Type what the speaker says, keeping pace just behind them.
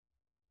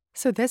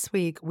So this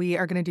week, we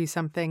are going to do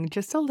something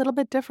just a little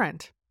bit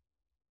different.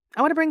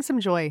 I want to bring some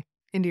joy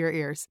into your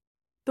ears.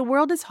 The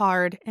world is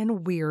hard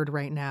and weird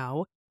right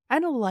now,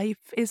 and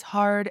life is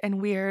hard and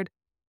weird,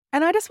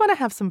 and I just want to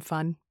have some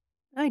fun.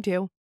 I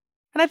do.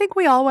 And I think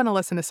we all want to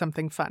listen to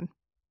something fun.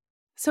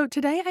 So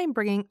today I'm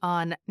bringing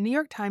on New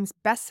York Times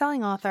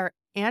bestselling author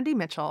Andy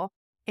Mitchell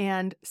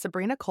and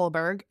Sabrina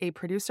Kohlberg, a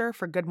producer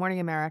for Good Morning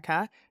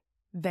America.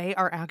 They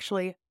are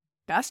actually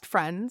best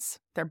friends.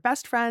 They're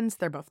best friends.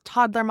 They're both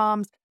toddler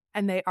moms,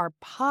 and they are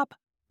pop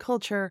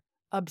culture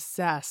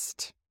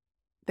obsessed.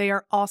 They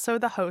are also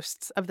the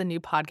hosts of the new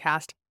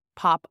podcast,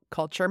 Pop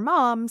Culture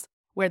Moms,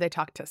 where they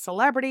talk to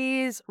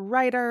celebrities,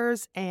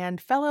 writers, and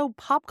fellow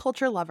pop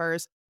culture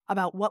lovers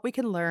about what we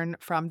can learn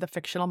from the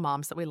fictional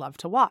moms that we love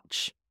to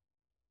watch.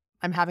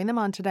 I'm having them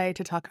on today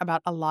to talk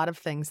about a lot of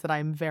things that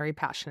I'm very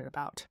passionate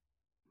about.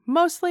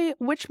 Mostly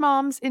which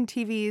moms in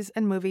TVs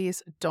and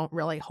movies don't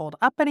really hold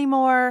up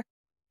anymore,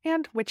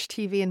 and which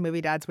TV and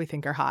movie dads we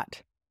think are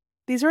hot.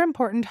 These are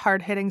important,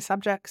 hard-hitting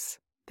subjects.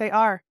 They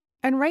are.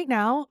 And right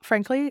now,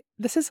 frankly,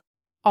 this is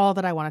all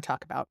that I want to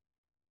talk about.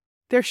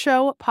 Their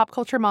show, Pop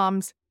Culture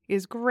Moms,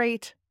 is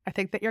great. I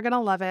think that you're going to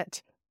love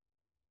it.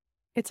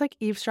 It's like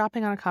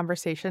eavesdropping on a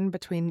conversation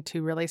between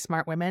two really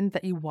smart women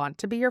that you want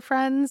to be your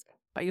friends,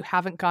 but you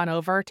haven't gone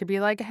over to be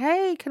like,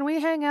 hey, can we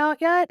hang out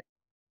yet?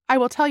 I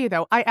will tell you,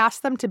 though, I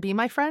asked them to be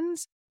my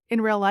friends in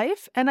real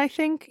life, and I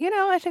think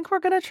we're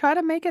going to try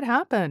to make it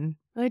happen.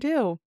 I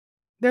do.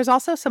 There's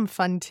also some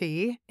fun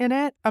tea in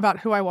it about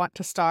who I want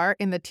to star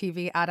in the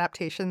TV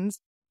adaptations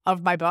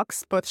of my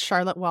books, both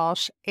Charlotte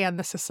Walsh and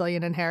The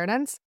Sicilian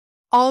Inheritance.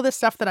 All of this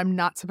stuff that I'm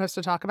not supposed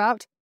to talk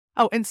about.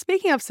 Oh, and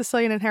speaking of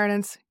Sicilian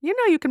Inheritance,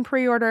 you can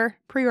pre-order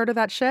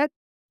that shit.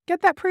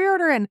 Get that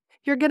pre-order in.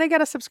 You're going to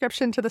get a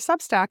subscription to the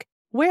Substack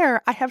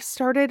where I have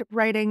started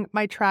writing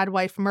my trad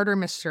wife murder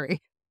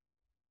mystery.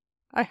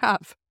 I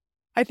have.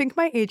 I think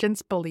my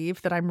agents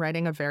believe that I'm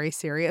writing a very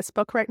serious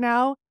book right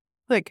now,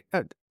 like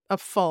a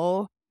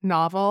full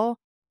novel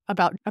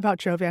about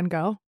Jo Van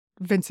Gogh,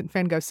 Vincent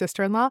Van Gogh's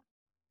sister-in-law.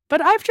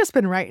 But I've just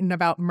been writing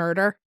about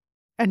murder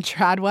and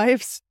trad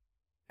wives,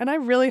 and I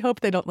really hope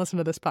they don't listen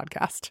to this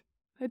podcast.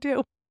 I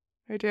do.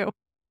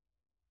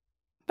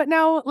 But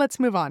now let's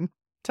move on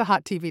to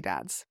hot TV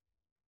dads.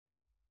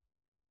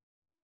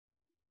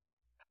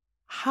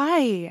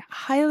 Hi,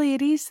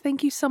 ladies.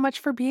 Thank you so much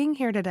for being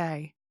here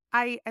today.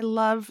 I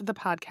love the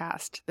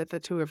podcast that the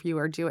two of you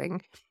are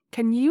doing.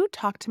 Can you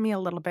talk to me a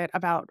little bit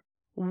about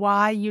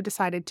why you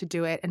decided to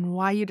do it and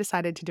why you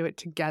decided to do it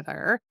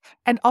together?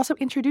 And also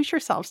introduce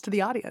yourselves to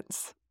the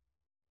audience.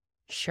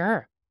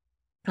 Sure.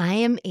 I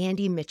am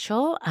Andy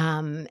Mitchell,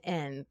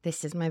 and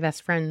this is my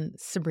best friend,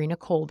 Sabrina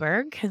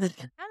Kohlberg.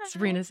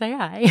 Sabrina, say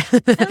hi.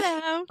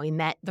 Hello. We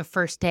met the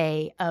first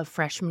day of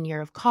freshman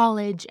year of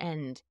college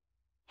and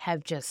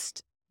have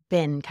just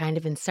been kind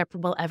of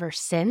inseparable ever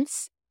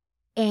since.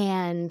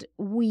 And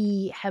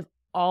we have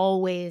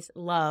always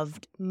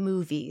loved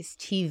movies,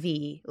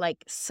 TV,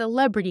 like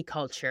celebrity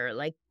culture,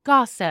 like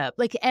gossip,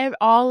 like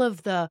all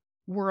of the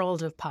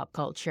world of pop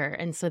culture.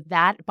 And so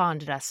that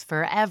bonded us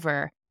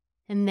forever.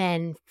 And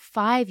then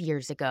 5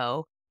 years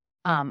ago,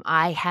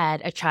 I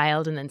had a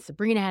child and then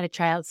Sabrina had a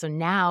child. So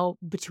now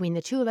between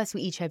the two of us,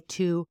 we each have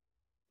two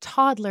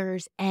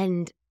toddlers.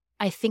 And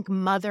I think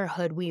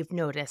motherhood, we've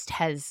noticed,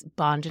 has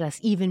bonded us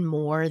even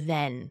more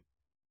than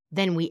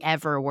we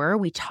ever were.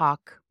 We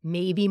talk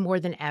maybe more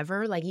than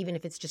ever, like even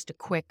if it's just a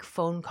quick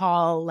phone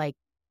call, like,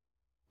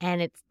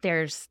 and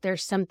there's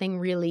something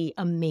really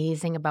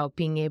amazing about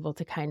being able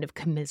to kind of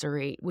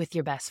commiserate with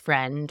your best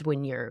friend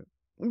when you're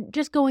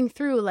just going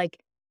through like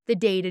the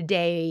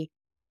day-to-day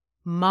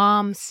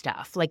mom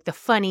stuff, like the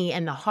funny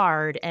and the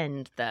hard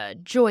and the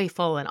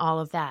joyful and all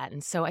of that.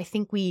 And so I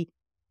think we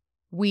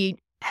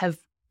have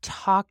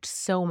talked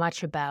so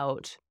much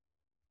about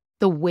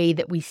the way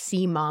that we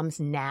see moms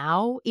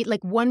now.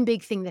 Like one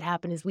big thing that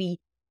happened is we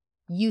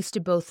used to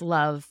both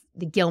love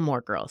the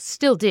Gilmore Girls,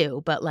 still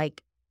do, but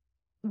like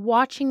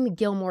watching the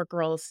Gilmore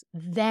Girls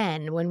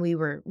then when we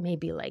were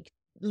maybe like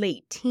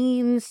late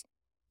teens,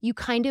 you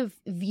kind of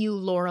view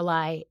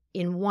Lorelai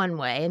in one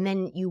way, and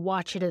then you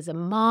watch it as a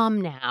mom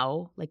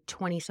now, like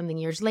 20-something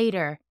years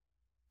later,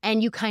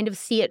 and you kind of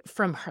see it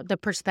from the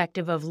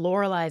perspective of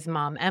Lorelai's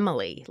mom,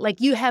 Emily. Like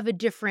you have a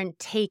different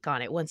take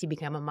on it once you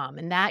become a mom.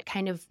 And that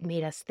kind of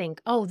made us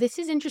think, oh, this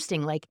is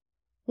interesting. Like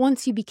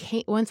once we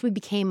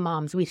became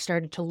moms, we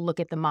started to look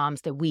at the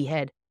moms that we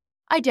had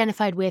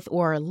identified with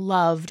or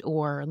loved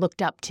or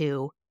looked up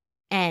to.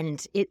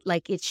 And it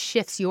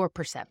shifts your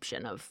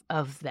perception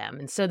of them.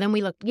 And so then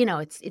we look,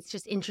 it's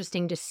just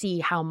interesting to see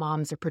how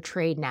moms are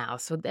portrayed now.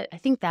 So I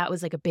think that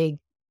was like a big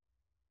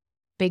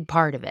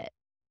part of it.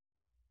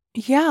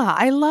 Yeah,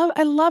 I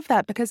love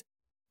that because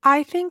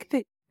I think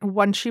that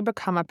once you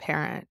become a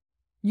parent,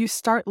 you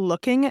start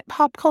looking at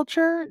pop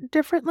culture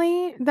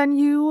differently than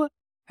you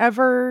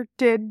ever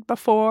did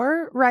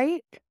before,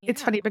 right? Yeah.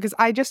 It's funny because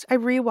I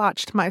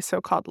rewatched My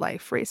So-Called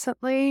Life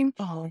recently.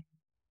 Oh,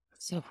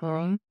 so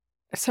fun.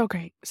 So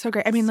great. So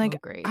great. I mean, So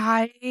like, great.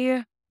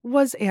 I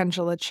was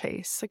Angela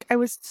Chase. Like, I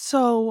was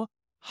so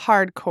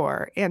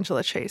hardcore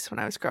Angela Chase when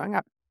I was growing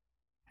up.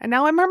 And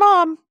now I'm her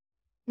mom.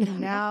 And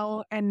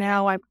now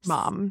I'm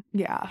mom.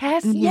 Yeah.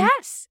 Yes, Mhm.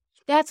 yes.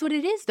 That's what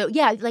it is, though.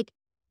 Yeah, like,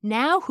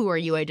 now who are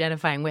you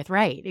identifying with?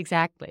 Right,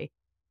 exactly.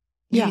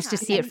 You Yeah. used to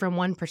see it from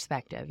one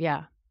perspective,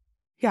 yeah.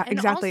 Yeah, And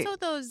exactly. also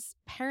those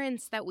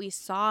parents that we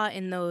saw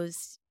in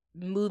those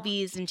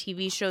movies and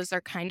TV shows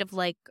are kind of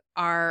like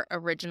our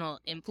original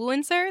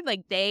influencer.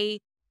 Like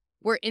they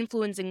were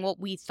influencing what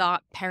we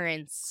thought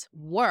parents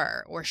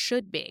were or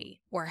should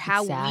be or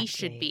how we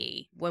should Exactly.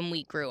 be when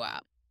we grew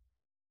up.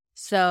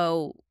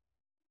 So,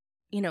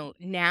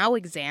 now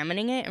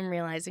examining it and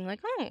realizing like,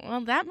 oh,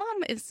 well, that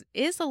mom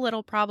is a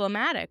little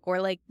problematic, or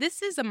like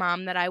this is a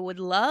mom that I would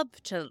love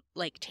to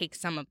like take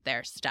some of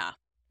their stuff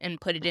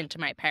and put it into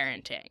my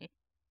parenting.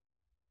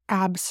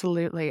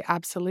 Absolutely.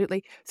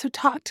 Absolutely. So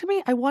talk to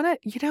me. I want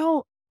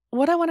to,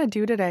 what I want to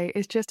do today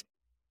is just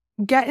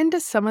get into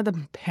some of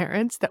the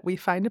parents that we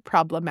find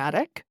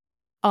problematic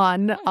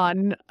on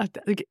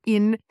like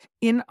in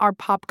our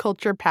pop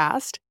culture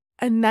past,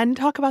 and then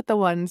talk about the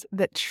ones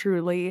that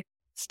truly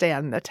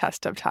stand the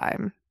test of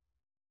time.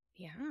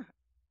 Yeah.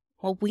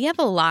 Well, we have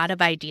a lot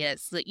of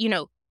ideas.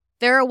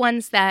 There are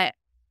ones that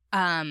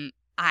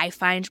I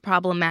find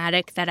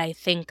problematic that I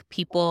think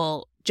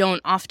people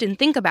don't often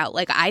think about.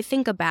 Like, I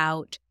think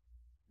about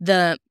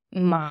the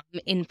mom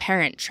in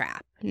Parent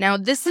Trap. Now,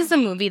 this is a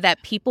movie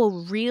that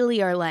people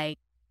really are like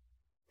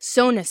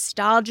so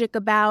nostalgic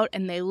about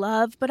and they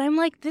love, but I'm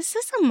like, this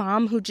is a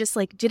mom who just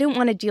like didn't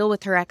want to deal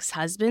with her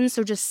ex-husband,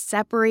 so just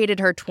separated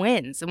her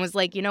twins and was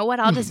like, you know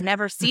what, I'll just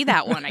never see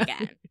that one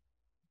again.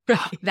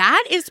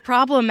 That is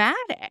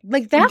problematic.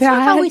 Like, that's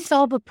not how we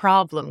solve a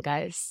problem,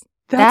 guys.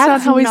 That's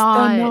not how we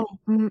not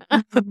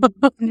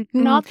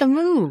not the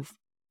move.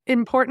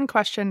 Important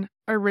question.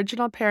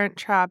 Original Parent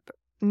Trap,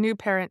 new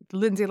parent,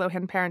 Lindsay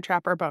Lohan Parent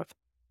Trap, or both?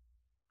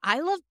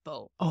 I love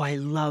both. Oh, I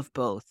love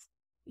both.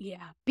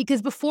 Yeah.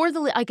 Because before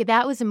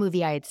that was a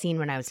movie I had seen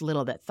when I was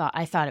little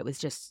I thought it was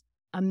just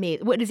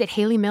amazing. What is it,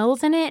 Haley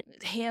Mills in it?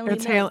 Haley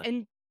Mills.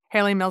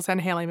 Haley Mills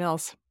and Haley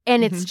Mills.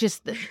 And it's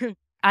just,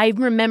 I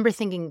remember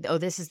thinking, oh,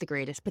 this is the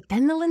greatest. But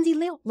then the Lindsay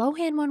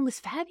Lohan one was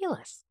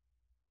fabulous.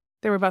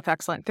 They were both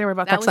excellent. That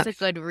excellent. was a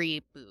good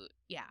reboot.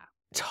 Yeah.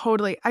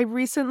 Totally. I've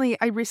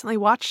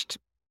watched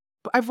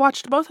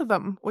both of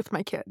them with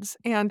my kids,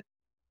 and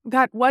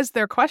that was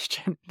their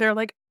question. They're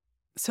like,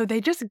 so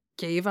they just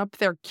gave up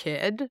their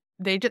kid?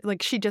 They just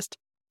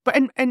but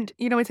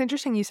it's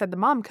interesting you said the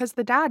mom, because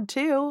the dad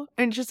too.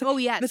 And just oh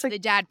yes, it's like, the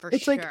dad for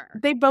it's sure.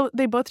 Like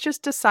they both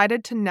just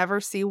decided to never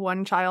see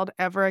one child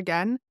ever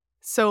again.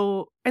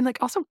 So, and like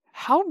also,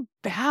 how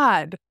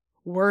bad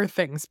were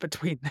things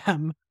between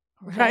them?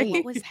 Right?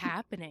 What was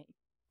happening?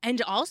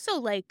 And also,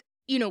 like,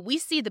 we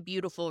see the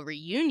beautiful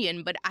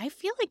reunion, but I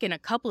feel like in a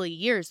couple of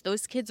years,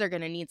 those kids are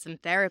going to need some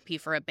therapy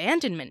for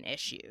abandonment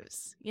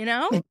issues.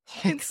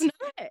 It's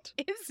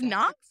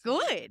not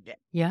good.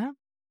 Yeah.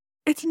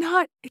 It's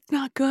not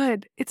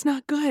good. It's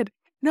not good.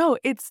 No,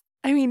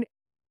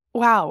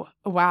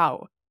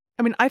 wow.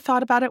 I mean, I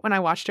thought about it when I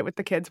watched it with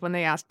the kids when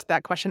they asked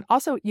that question.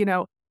 Also,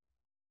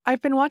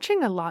 I've been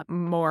watching a lot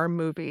more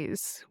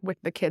movies with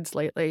the kids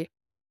lately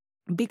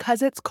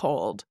because it's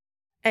cold,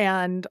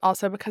 and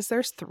also because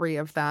there's 3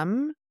 of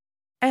them.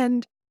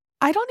 And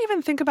I don't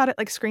even think about it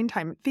like screen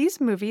time. These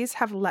movies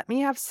have let me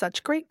have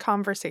such great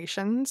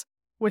conversations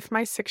with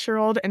my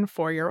 6-year-old and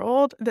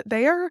 4-year-old that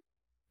they are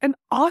an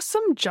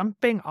awesome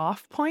jumping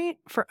off point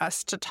for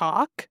us to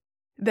talk,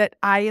 that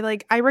I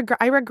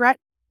regret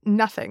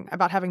nothing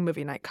about having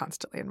movie night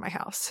constantly in my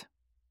house.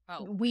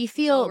 Oh, we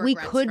feel we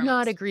could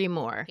not agree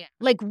more. Yeah.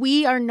 Like,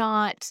 we are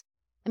not,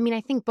 I mean,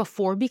 I think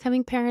before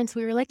becoming parents,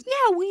 we were like,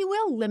 yeah, we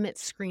will limit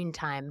screen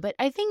time. But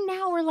I think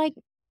now we're like,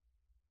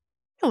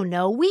 I don't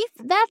know.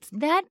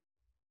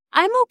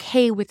 I'm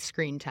okay with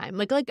screen time.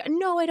 Like,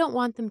 no, I don't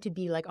want them to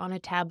be like on a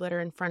tablet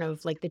or in front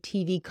of like the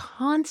TV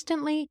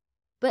constantly.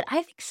 But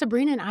I think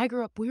Sabrina and I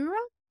grew up, we were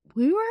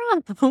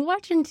on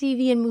watching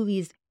TV and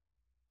movies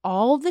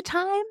all the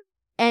time.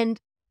 And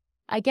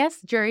I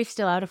guess jury's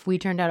still out if we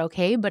turned out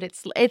okay, but I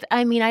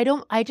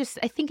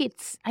think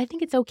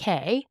it's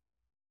okay.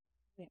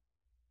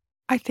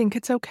 I think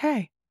it's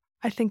okay.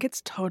 I think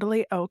it's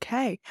totally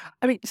okay.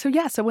 I mean,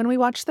 so when we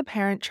watched The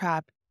Parent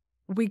Trap,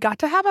 we got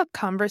to have a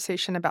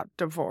conversation about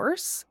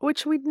divorce,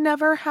 which we'd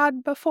never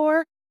had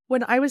before.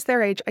 When I was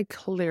their age, I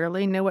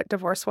clearly knew what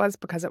divorce was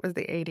because it was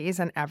the 80s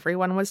and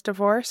everyone was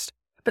divorced.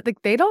 But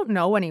they don't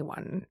know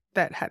anyone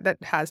that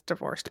has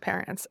divorced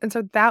parents. And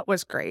so that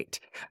was great.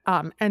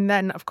 And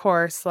then, of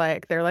course,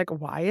 like, they're like,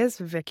 why is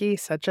Vicky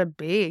such a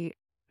B?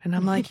 And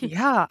I'm like,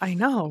 yeah, I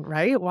know,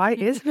 right? Why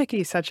is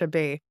Vicky such a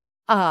B?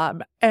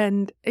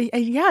 And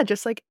yeah,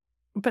 just like,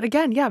 but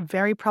again, yeah,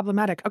 very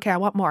problematic. Okay, I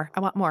want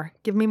more.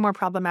 Give me more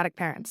problematic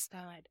parents.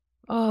 God.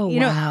 Oh,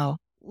 wow.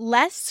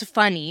 Less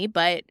funny,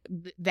 but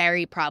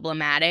very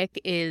problematic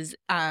is,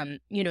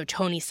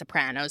 Tony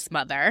Soprano's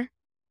mother.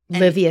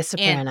 Livia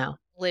Soprano.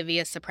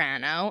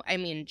 I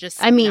mean,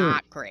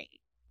 not great.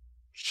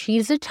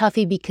 She's a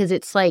toughie because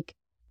it's like,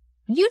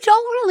 you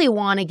don't really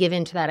want to give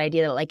into that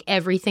idea that like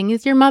everything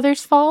is your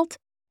mother's fault.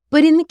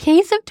 But in the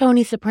case of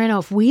Tony Soprano,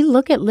 if we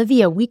look at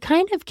Livia, we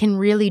kind of can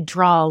really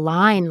draw a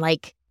line.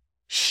 Like,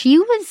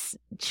 she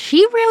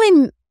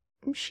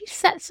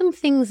set some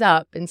things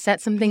up and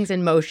set some things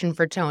in motion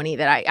for Tony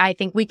that I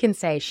think we can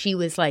say she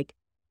was like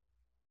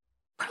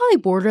probably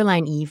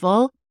borderline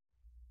evil.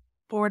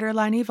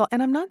 Borderline evil.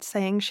 And I'm not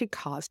saying she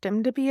caused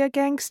him to be a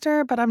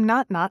gangster, but I'm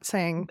not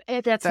saying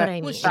That's what I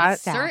mean. Well, she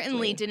Exactly.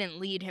 certainly didn't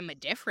lead him a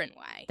different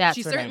way. That's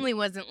she what I certainly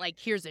wasn't like,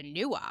 here's a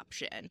new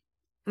option.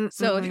 Mm-mm.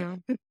 So,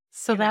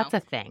 So you that's know. a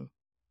thing.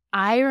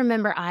 I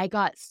remember I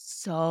got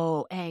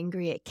so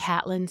angry at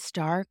Catelyn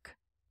Stark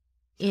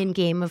in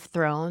Game of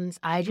Thrones.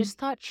 I just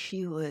thought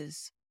she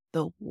was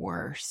the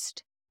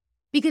worst.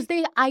 Because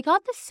I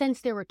got the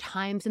sense there were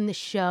times in the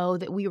show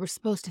that we were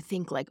supposed to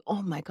think like,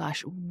 oh my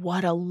gosh,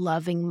 what a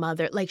loving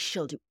mother. Like,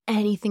 she'll do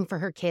anything for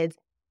her kids.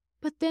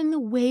 But then the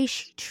way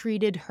she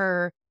treated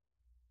her,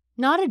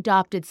 not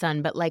adopted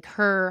son, but like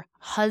her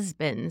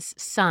husband's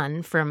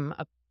son from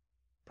a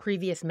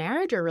previous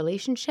marriage or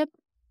relationship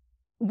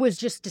was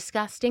just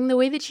disgusting. The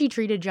way that she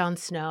treated Jon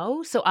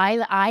Snow. So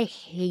I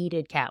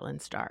hated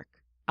Catelyn Stark.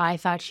 I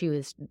thought she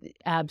was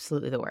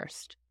absolutely the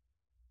worst.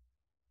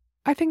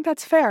 I think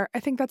that's fair.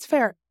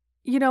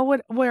 You know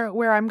what?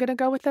 Where I'm going to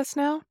go with this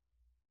now?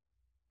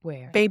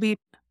 Where? Baby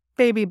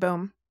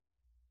boom.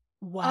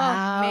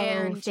 Wow. Oh,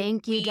 man.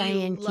 Thank you, We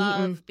Diane love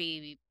Keaton.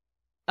 Baby.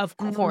 Of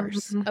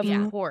course. Of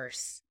Mhm.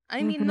 course.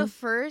 I mean, the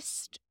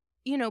first,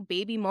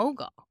 baby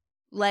mogul.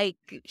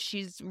 Like,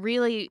 she's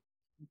really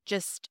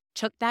just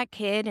took that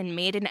kid and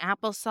made an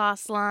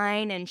applesauce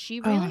line. And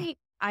she really,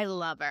 I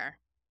love her.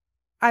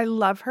 I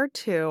love her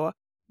too.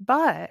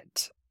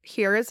 But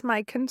here is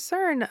my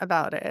concern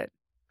about it.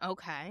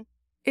 Okay.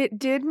 It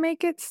did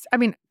make it. I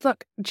mean,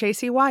 look,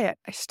 JC Wyatt.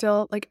 I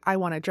still I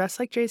want to dress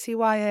like JC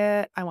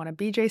Wyatt. I want to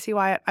be JC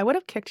Wyatt. I would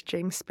have kicked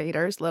James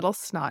Spader's little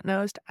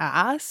snot-nosed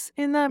ass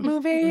in that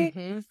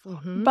movie.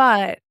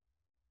 But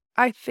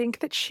I think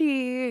that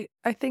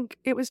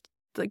it was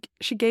like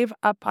she gave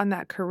up on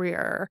that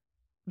career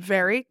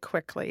very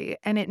quickly,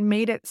 and it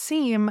made it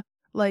seem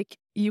like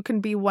you can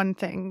be one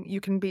thing.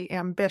 You can be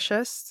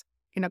ambitious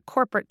in a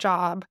corporate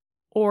job,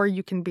 or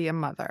you can be a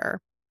mother.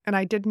 And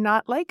I did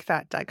not like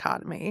that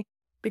dichotomy,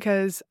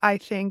 because I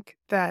think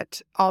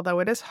that although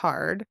it is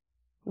hard,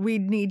 we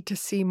need to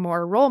see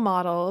more role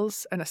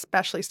models, and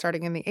especially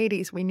starting in the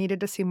 80s, we needed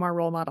to see more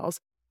role models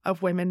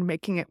of women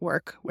making it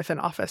work with an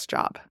office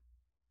job.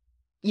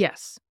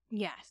 Yes.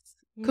 Yes.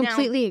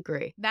 Completely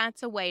agree.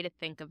 That's a way to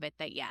think of it,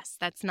 that yes,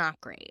 that's not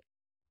great.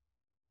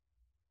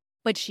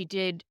 But she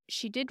did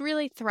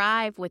really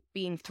thrive with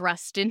being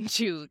thrust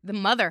into the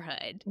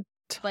motherhood.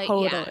 But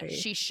Totally. yeah,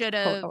 she should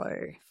have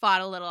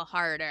fought a little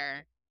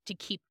harder to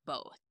keep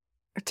both.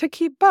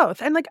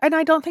 And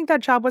I don't think that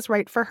job was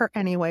right for her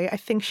anyway. I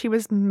think she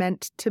was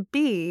meant to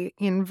be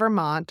in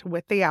Vermont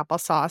with the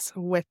applesauce,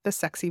 with the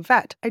sexy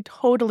vet. I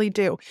totally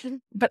do.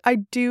 But I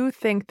do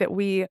think that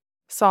we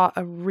saw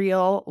a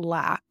real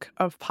lack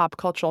of pop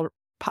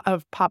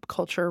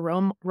culture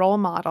role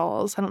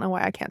models. I don't know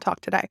why I can't talk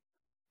today.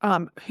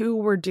 Who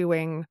were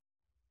doing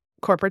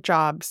corporate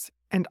jobs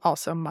and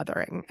also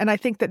mothering. And I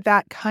think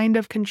that kind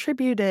of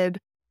contributed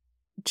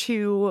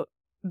to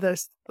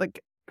this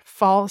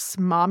false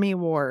mommy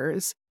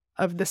wars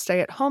of the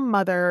stay-at-home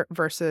mother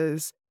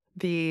versus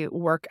the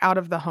work out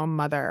of the home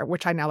mother,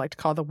 which I now like to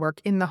call the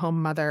work in the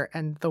home mother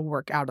and the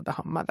work out of the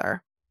home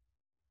mother.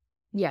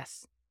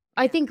 Yes.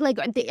 I think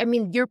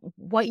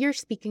what you're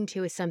speaking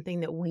to is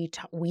something that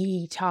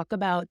we talk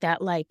about, that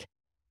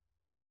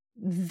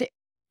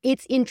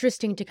it's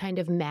interesting to kind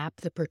of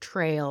map the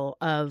portrayal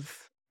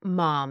of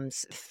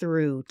moms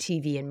through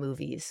TV and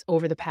movies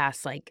over the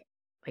past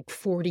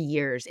 40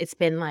 years. It's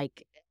been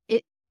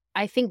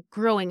I think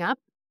growing up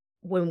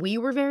when we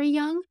were very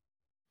young,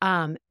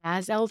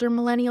 as elder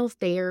millennials,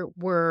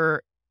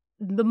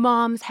 the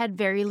moms had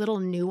very little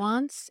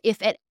nuance.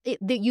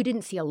 You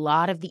didn't see a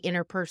lot of the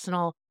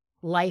interpersonal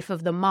life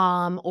of the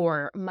mom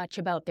or much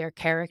about their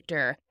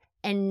character.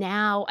 And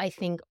now I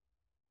think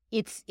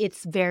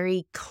it's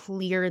very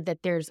clear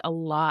that there's a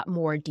lot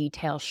more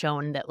detail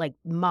shown, that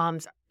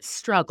moms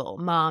struggle.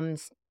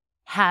 Moms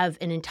have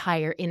an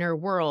entire inner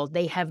world.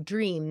 They have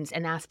dreams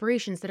and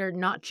aspirations that are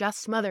not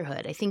just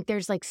motherhood. I think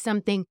there's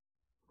something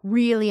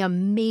really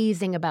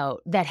amazing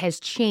about that has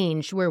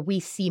changed, where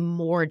we see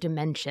more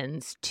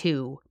dimensions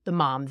to the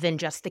mom than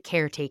just the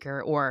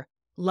caretaker or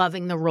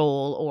loving the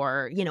role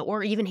or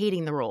even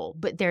hating the role.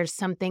 But there's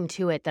something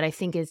to it that I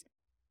think is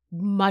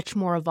much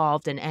more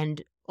evolved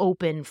and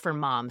open for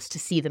moms to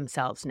see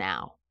themselves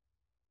now.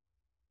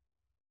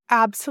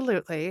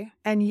 Absolutely.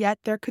 And yet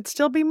there could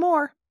still be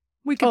more.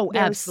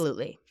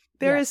 Absolutely.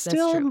 There is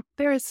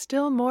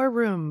still more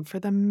room for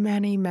the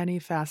many, many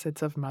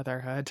facets of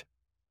motherhood.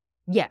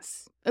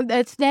 Yes.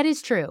 That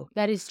is true.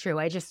 That is true.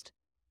 I just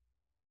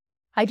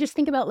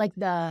think about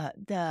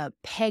the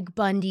Peg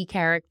Bundy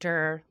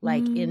character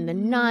in the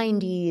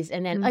 90s,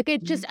 and then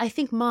I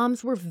think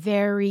moms were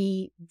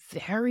very,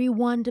 very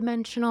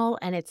one-dimensional,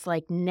 and it's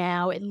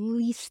now at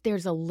least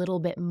there's a little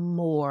bit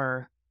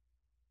more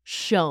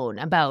shown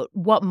about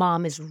what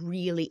mom is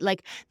really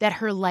like, that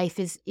her life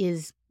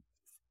is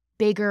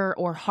bigger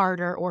or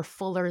harder or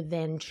fuller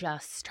than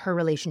just her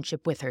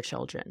relationship with her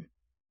children.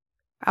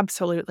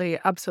 Absolutely,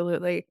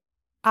 absolutely.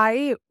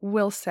 I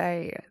will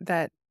say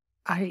that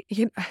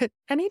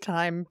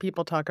anytime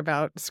people talk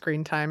about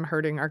screen time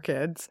hurting our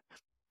kids,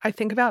 I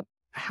think about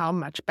how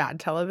much bad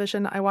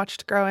television I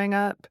watched growing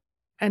up.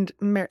 And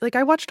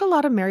I watched a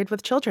lot of Married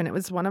with Children. It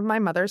was one of my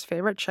mother's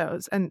favorite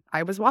shows, and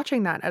I was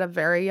watching that at a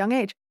very young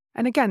age.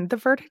 And again, the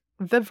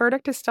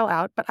verdict is still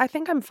out, but I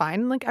think I'm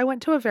fine. Like, I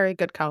went to a very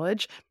good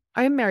college.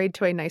 I am married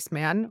to a nice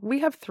man. We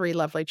have 3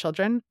 lovely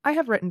children. I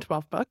have written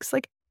 12 books.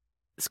 Like,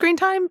 screen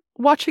time,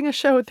 watching a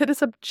show that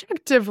is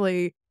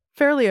objectively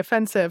fairly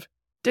offensive,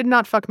 did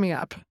not fuck me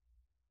up.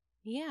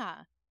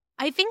 Yeah.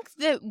 I think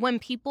that when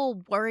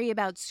people worry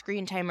about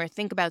screen time or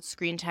think about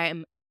screen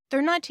time,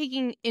 they're not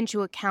taking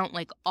into account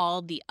like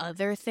all the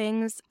other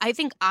things. I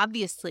think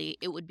obviously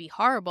it would be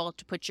horrible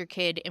to put your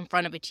kid in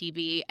front of a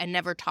TV and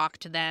never talk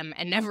to them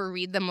and never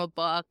read them a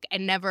book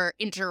and never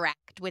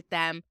interact with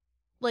them.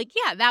 Like,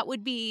 yeah, that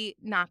would be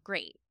not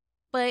great.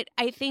 But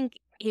I think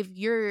if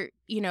you're,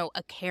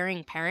 a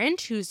caring parent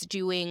who's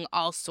doing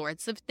all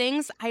sorts of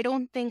things, I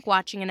don't think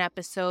watching an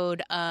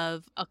episode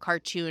of a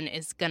cartoon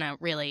is going to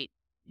really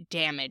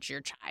damage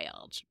your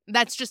child.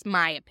 That's just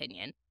my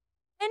opinion.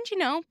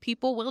 And,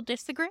 people will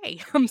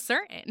disagree, I'm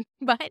certain.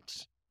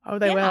 But Oh,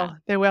 they yeah. will.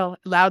 They will.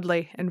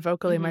 Loudly and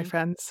vocally, my Mhm.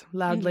 friends.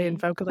 Loudly and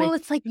vocally. Well,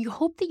 it's like you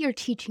hope that you're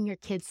teaching your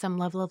kids some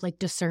level of like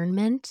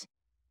discernment.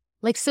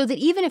 Like, so that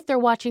even if they're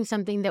watching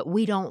something that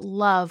we don't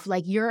love,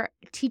 like you're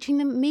teaching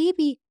them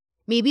maybe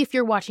if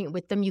you're watching it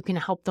with them, you can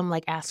help them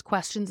like ask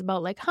questions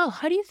about like, how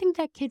do you think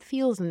that kid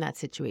feels in that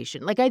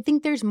situation? Like, I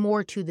think there's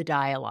more to the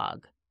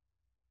dialogue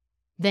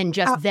than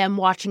just them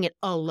watching it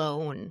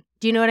alone.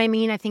 Do you know what I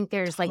mean? I think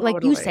there's like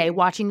you say, Totally.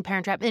 watching The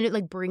Parent Trap, and it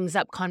like brings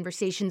up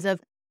conversations of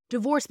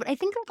divorce. But I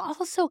think like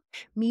also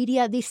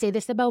media, they say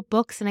this about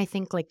books, and I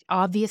think like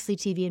obviously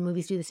TV and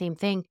movies do the same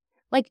thing,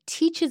 like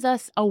teaches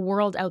us a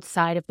world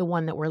outside of the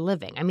one that we're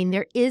living. I mean,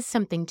 there is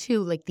something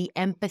too, like the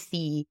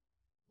empathy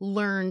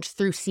learned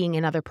through seeing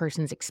another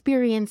person's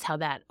experience, how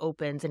that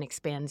opens and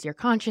expands your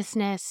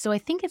consciousness. So I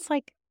think it's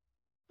like,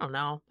 I don't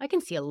know, I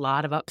can see a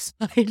lot of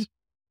upside.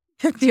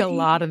 I see a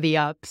lot of the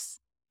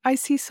ups. I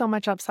see so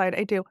much upside.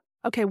 I do.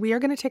 Okay, we are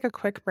going to take a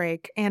quick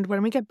break. And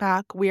when we get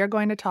back, we are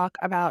going to talk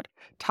about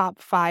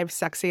top 5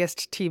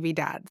 sexiest TV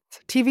dads,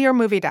 TV or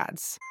movie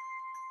dads.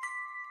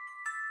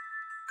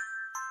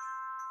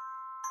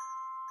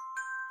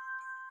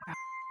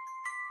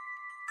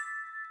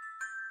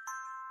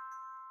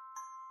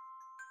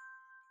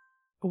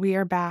 We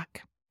are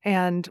back.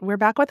 And we're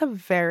back with a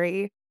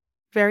very,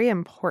 very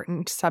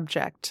important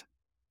subject.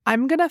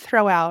 I'm going to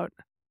throw out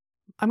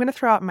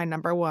my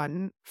number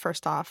one,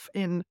 first off,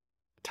 in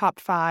top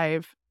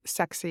 5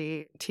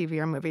 sexy TV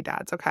or movie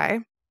dads, okay?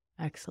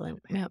 Excellent.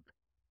 Yep.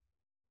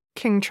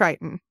 King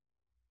Triton.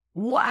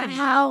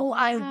 Wow,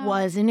 I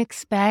wasn't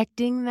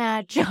expecting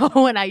that,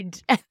 Joe.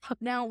 And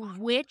Now,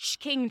 which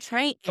King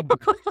Triton?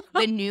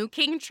 The new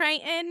King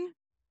Triton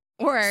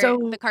or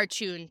So- the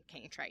cartoon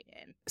King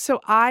Triton? So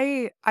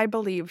I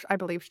believed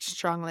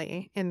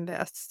strongly in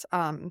this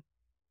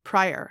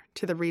prior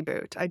to the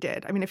reboot. I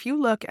did. I mean, if you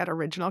look at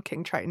original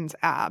King Triton's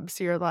abs,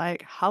 you're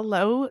like,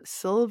 hello,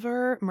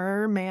 Silver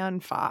Merman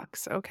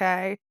Fox,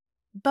 okay?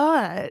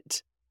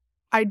 But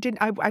I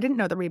didn't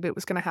know the reboot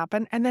was going to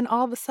happen. And then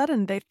all of a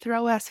sudden they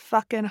throw us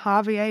fucking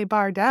Javier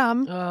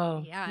Bardem.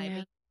 Oh, Yeah, I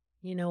mean,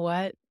 you know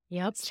what?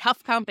 Yep. it's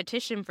tough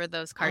competition for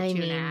those cartoon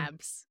mean,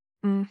 abs.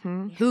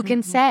 Mm-hmm. Who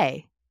can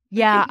say?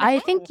 Yeah, I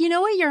think, you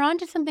know what? You're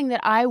onto something that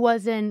I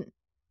wasn't.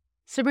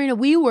 Sabrina,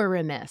 we were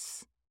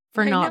remiss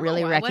for I not know,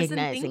 really I wasn't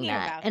recognizing thinking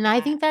that. about And I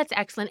that. think that's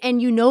excellent. And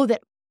you know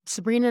that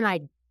Sabrina and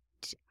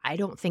I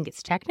don't think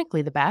it's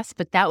technically the best,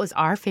 but that was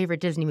our favorite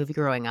Disney movie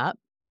growing up.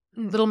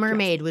 Little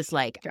Mermaid was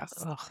like, Yes.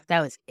 that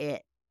was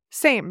it.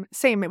 Same.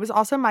 It was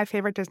also my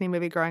favorite Disney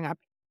movie growing up.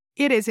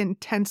 It is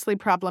intensely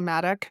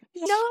problematic.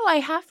 No, I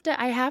have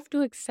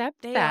to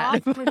accept They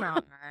that. often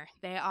are.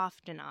 They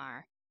often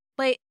are.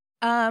 But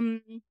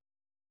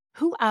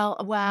Who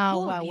else? Wow,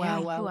 who- wow, yeah,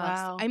 wow, wow, who else?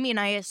 wow. I mean,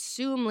 I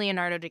assume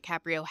Leonardo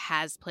DiCaprio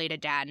has played a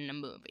dad in a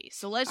movie.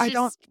 So let's I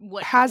just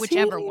has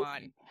whichever he?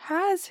 one.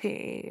 Has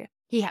he?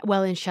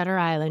 Well, in Shutter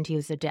Island, he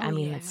was a dad. Oh, I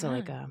mean, it's yeah.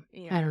 like a,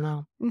 Yeah. I don't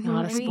know, Mhm,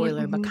 not a mhm,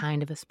 spoiler, but mhm.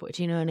 kind of a spoiler.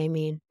 Do you know what I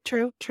mean?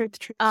 True.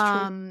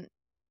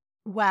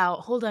 Wow.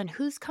 Hold on.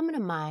 Who's coming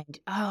to mind?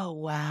 Oh,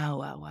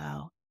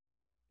 wow.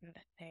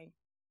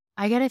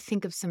 I gotta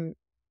think of some.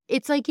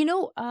 It's like,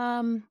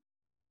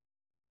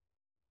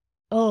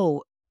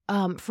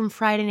 from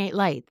Friday Night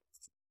Lights,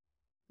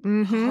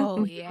 Mm-hmm.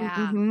 Oh,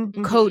 yeah.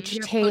 Mhm. Coach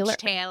You're Taylor. Coach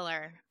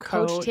Taylor.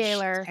 Coach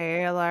Taylor.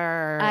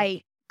 Taylor.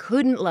 I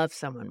couldn't love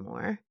someone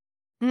more.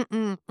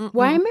 Mm-mm, mm-mm.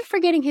 Why am I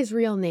forgetting his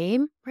real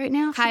name right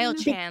now? Kyle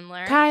Sabrina?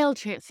 Chandler. Kyle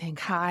Chandler. Thank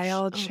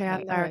Kyle gosh. Okay,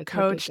 Chandler, all right,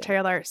 Coach good.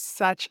 Taylor,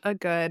 such a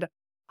good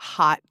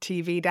hot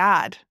TV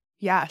dad.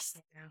 Yes,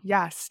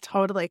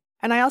 totally.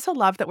 And I also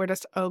love that we're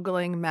just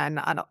ogling men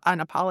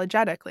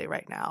unapologetically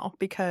right now,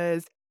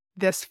 because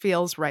this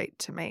feels right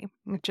to me.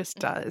 It just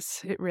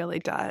does. It really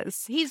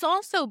does. He's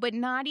also, but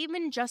not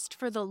even just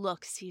for the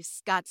looks,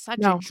 he's got such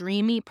a No.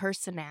 dreamy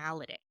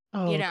personality.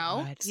 Oh, You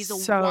know, God. he's a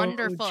So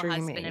wonderful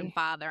husband and dreamy.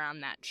 father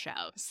on that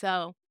show.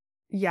 So,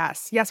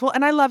 Yes. Yes. Well,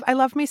 and I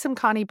love me some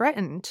Connie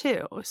Britton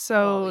too.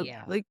 So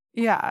yeah. like,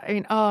 yeah, I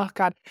mean, oh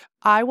God,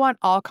 I want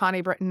all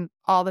Connie Britton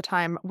all the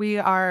time.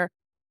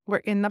 We're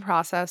in the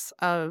process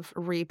of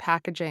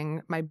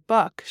repackaging my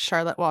book,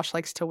 Charlotte Walsh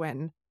Likes to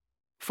Win,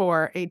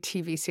 for a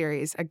TV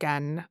series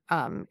again.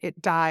 It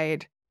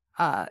died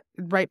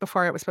right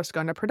before it was supposed to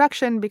go into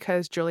production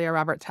because Julia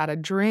Roberts had a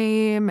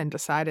dream and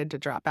decided to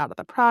drop out of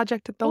the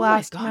project at the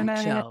last my God,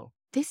 minute. Joe.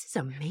 This is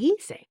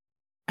amazing.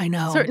 I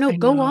know. Sorry, no, I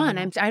go know. on.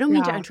 I don't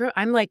mean to Yeah. interrupt.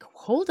 I'm like,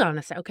 hold on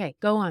a sec. Okay,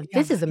 go on. Yeah,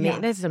 This is amazing.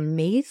 yeah. This is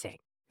amazing.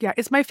 Yeah,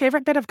 it's my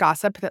favorite bit of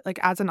gossip that, like,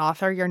 as an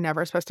author, you're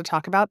never supposed to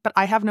talk about, but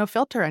I have no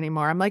filter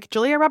anymore. I'm like,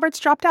 Julia Roberts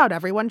dropped out.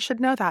 Everyone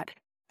should know that.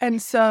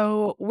 And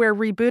so we're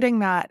rebooting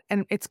that,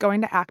 and it's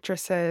going to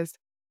actresses.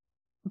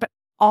 But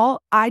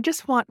I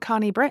just want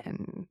Connie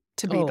Britton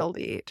to be the Oh.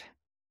 lead.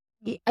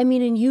 I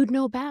mean, and you'd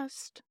know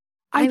best.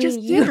 I just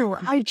mean, you- do.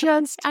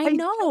 I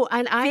know,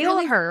 and I feel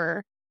really,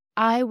 her.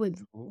 I would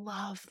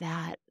love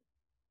that.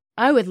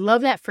 I would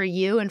love that for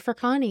you and for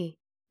Connie.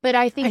 But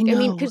I think, I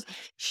mean, know. because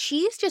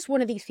she's just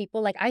one of these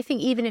people, like, I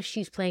think even if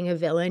she's playing a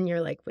villain,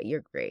 you're like, but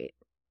you're great.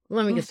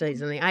 Let me just tell you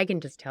something. I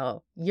can just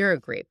tell you're a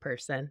great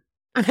person.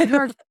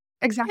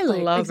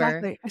 Exactly. love her.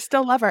 Exactly. I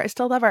still love her. I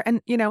still love her.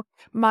 And you know,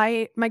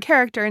 my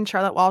character in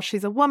Charlotte Walsh,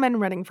 she's a woman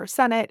running for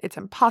Senate. It's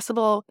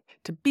impossible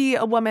to be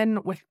a woman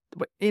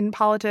in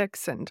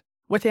politics and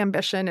with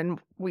ambition, and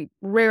we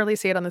rarely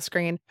see it on the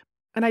screen.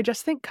 And I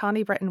just think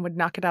Connie Britton would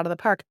knock it out of the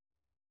park.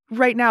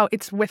 Right now,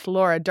 it's with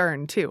Laura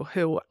Dern too,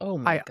 who Oh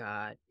my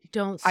God.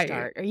 Don't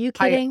start. Are you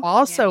kidding? I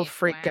also Yeah,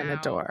 freaking wow.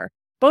 adore.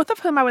 Both of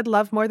whom I would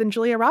love more than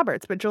Julia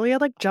Roberts, but Julia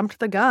like jumped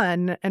the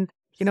gun. And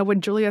you know,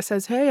 when Julia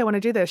says, "Hey, I want to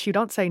do this," you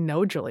don't say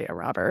no, Julia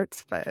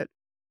Roberts. But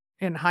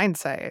in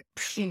hindsight,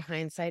 In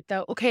hindsight,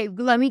 though, okay,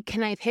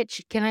 can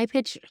I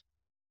pitch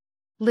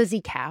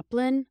Lizzie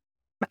Kaplan?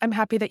 I'm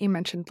happy that you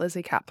mentioned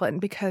Lizzie Kaplan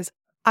because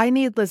I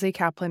need Lizzie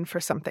Kaplan for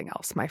something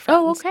else, my friends.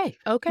 Oh, okay.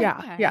 Okay. Yeah.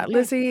 Okay.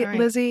 Lizzie, All right.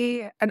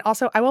 Lizzie, and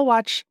also I will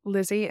watch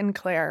Lizzie and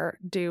Claire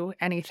do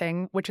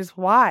anything, which is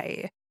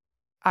why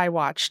I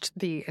watched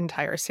the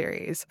entire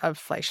series of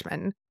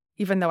Fleischman,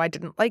 even though I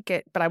didn't like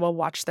it, but I will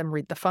watch them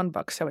read the phone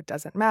book, so it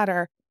doesn't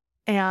matter.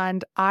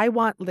 And I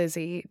want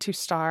Lizzie to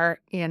star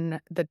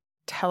in the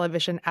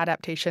television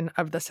adaptation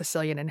of The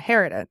Sicilian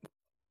Inheritance,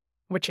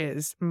 which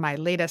is my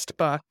latest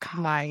book,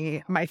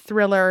 my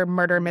thriller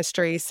murder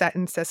mystery set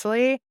in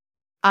Sicily.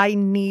 I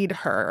need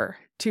her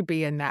to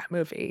be in that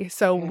movie.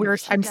 So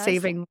I'm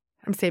saving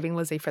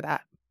Lizzie for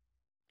that.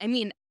 I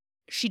mean,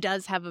 she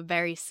does have a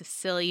very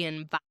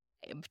Sicilian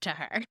vibe to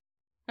her.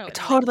 I would like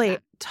Totally.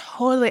 that.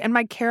 Totally. And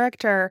my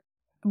character,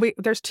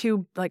 there's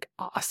two like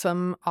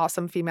awesome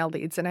female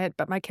leads in it,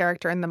 but my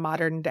character in the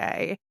modern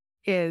day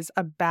is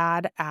a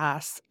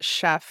badass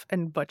chef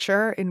and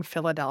butcher in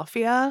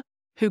Philadelphia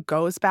who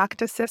goes back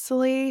to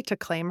Sicily to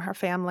claim her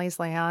family's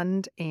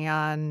land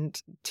and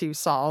to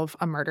solve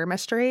a murder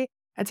mystery.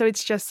 And so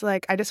it's just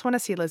like, I just want to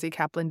see Lizzie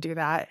Kaplan do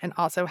that and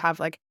also have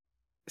like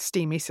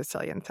steamy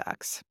Sicilian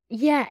sex.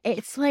 Yeah,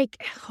 it's like,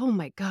 oh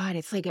my God,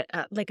 it's like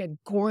a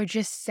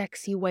gorgeous,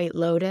 sexy white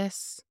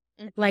lotus.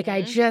 Like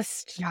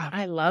Mhm.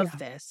 I love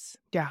this.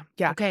 Yeah.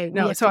 Okay, we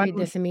No, have so to read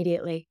this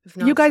immediately. If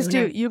not you guys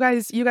sooner. do. You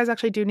guys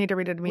actually do need to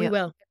read it We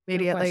will.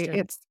 immediately.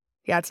 question.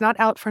 It's not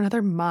out for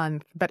another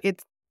month, but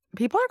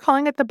people are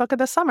calling it the book of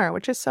the summer,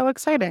 which is so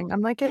exciting.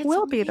 I'm like, it That's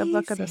will be the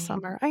book of the amazing.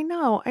 summer. I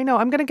know.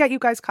 I'm going to get you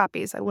guys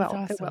copies. I will.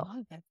 That's I will.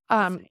 awesome. That's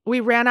amazing. We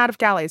ran out of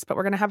galleys, but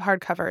we're going to have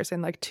hardcovers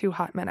in like 2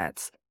 hot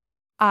minutes.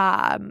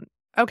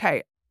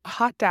 Okay.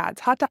 Hot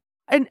dads.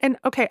 And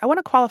okay, I want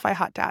to qualify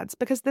hot dads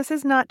because this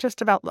is not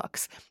just about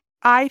looks.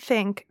 I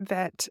think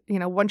that, you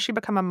know, once you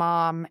become a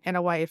mom and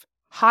a wife,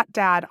 hot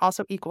dad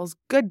also equals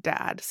good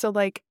dad. So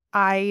like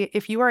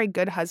if you are a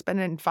good husband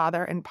and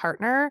father and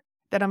partner,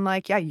 then I'm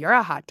like, yeah, you're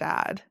a hot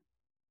dad.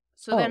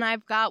 So then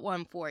I've got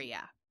one for you.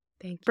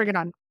 Thank you. Bring it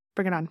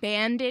on.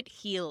 Bandit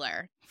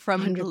Healer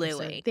from 100%.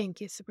 Bluey.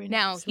 Thank you, Sabrina.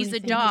 Now, So he's many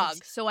a thank dog,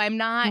 yous. so I'm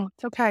not No,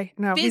 it's okay.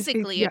 No,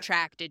 physically yeah.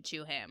 attracted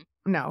to him,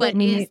 No, but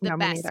me is the me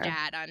best neither.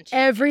 dad on TV.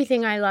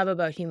 Everything I love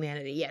about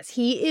humanity. Yes,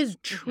 he is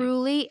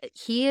truly,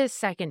 he is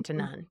second to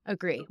none.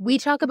 Agree. We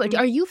talk about,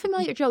 are you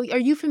familiar, Joe? Are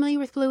you familiar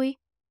with Bluey?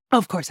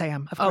 Of course I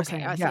am. Of course Okay,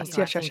 I am. thank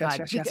Yes.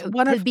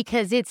 God.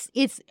 Because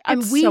it's I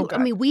mean, so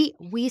good.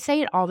 we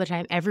say it all the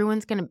time.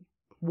 Everyone's gonna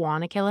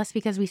want to kill us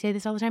because we say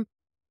this all the time.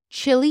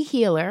 Chili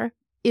Healer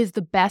is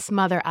the best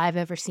mother I've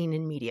ever seen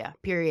in media.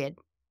 Period.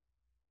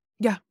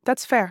 Yeah,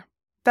 that's fair.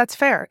 That's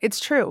fair. It's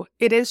true.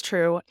 It is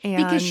true. And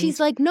Because she's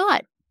like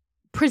not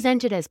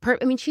presented as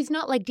I mean, she's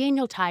not like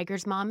Daniel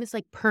Tiger's mom is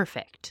like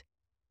perfect.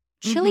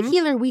 Chili Mhm.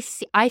 Healer,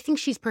 I think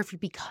she's perfect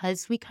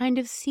because we kind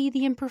of see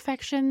the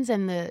imperfections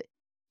and the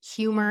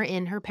humor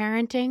in her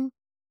parenting.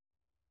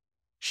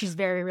 She's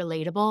very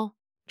relatable.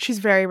 She's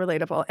very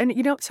relatable. And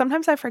you know,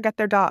 sometimes I forget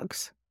they're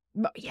dogs.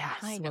 Yes,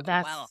 I know. well,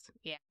 that's Well,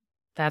 yeah.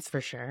 That's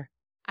for sure.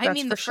 I That's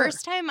mean, for the sure.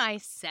 first time I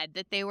said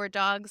that they were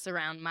dogs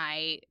around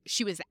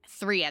she was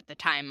 3 at the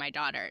time, my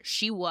daughter,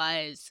 she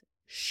was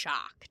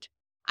shocked.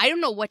 I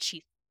don't know what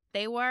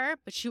they were,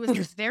 but she was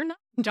like, they're not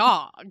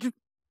dogs.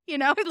 You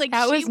know, like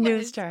That she was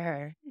news to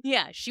her.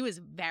 Yeah, she was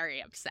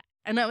very upset.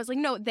 And I was like,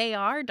 no, they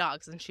are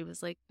dogs. And she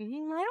was like, I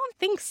don't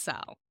think so.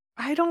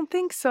 I don't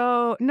think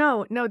so.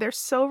 No, they're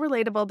so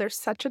relatable. They're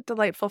such a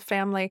delightful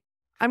family.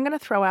 I'm going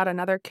to throw out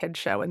another kid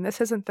show, and this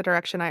isn't the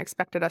direction I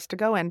expected us to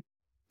go in,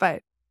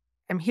 but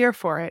I'm here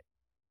for it.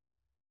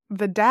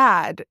 The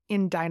dad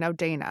in Dino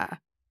Dana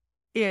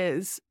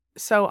is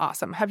so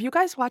awesome. Have you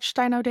guys watched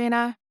Dino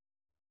Dana?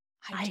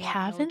 I don't know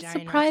haven't, Dino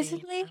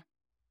surprisingly. Dana.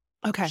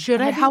 Okay. Should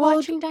I be how old?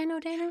 watching Dino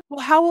Dana? Well,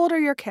 how old are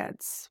your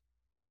kids?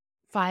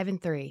 5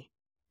 and 3.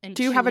 And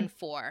Do you 2 have a- and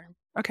 4?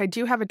 Okay. Do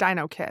you have a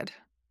Dino kid?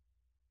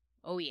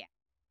 Oh, yeah.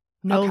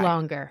 No Okay.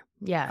 longer.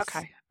 Yes.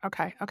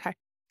 Okay.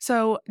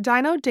 So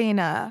Dino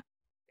Dana,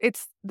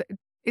 it's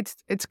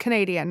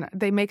Canadian.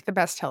 They make the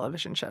best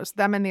television shows.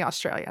 Them and the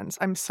Australians.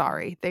 I'm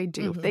sorry, they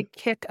do. Mhm. They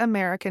kick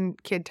American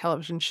kid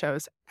television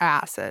shows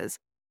asses.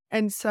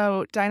 And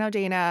so Dino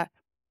Dana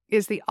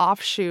is the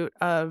offshoot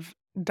of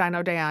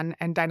Dino Dan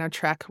and Dino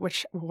Trek,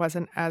 which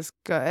wasn't as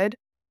good.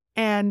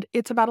 And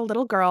it's about a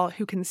little girl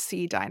who can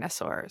see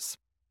dinosaurs.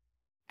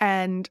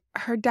 And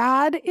her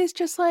dad is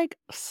just like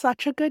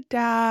such a good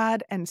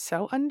dad and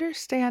so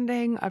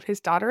understanding of his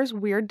daughter's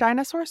weird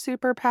dinosaur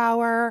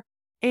superpower.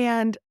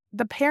 And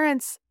the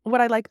parents, what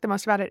I like the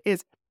most about it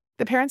is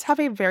the parents have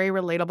a very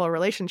relatable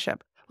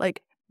relationship.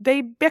 Like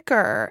they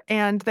bicker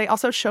and they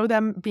also show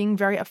them being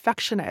very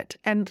affectionate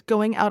and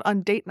going out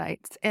on date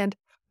nights. And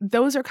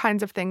those are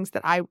kinds of things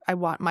that I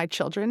want my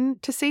children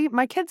to see.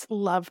 My kids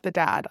love the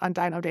dad on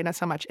Dino Dana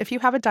so much. If you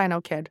have a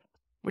dino kid,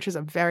 which is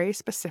a very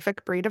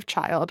specific breed of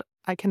child,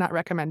 I cannot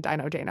recommend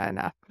Dino Dana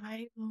enough.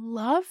 I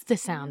love the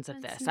sounds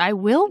of that's this. I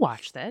will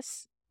watch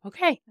this.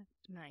 Okay.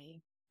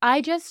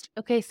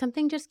 Nice.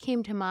 Something just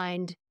came to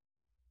mind.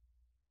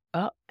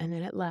 Oh, and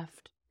then it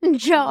left.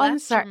 Joe, I'm left your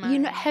sorry.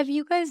 mind? Have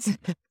you guys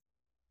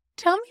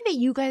tell me that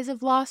you guys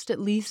have lost at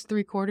least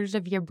 3/4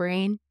 of your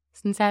brain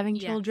since having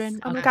Yes. children?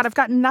 Oh my Okay. God, I've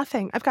got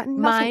nothing.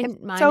 Mine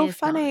It's so is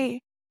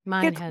funny.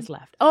 Mine It's has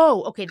left.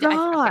 Oh, okay. Okay.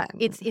 gone.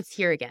 It's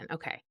here again.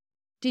 Okay.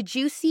 Did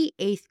you see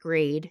 8th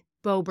grade?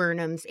 Bo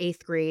Burnham's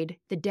 8th grade.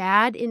 The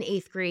dad in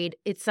 8th grade.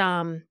 It's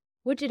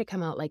what did it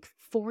come out like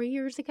 4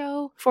 years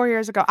ago? 4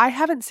 years ago. I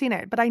haven't seen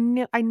it, but I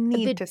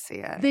need to see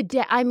it.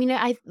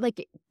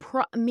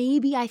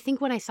 Maybe I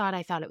think when I saw it,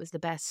 I thought it was the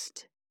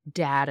best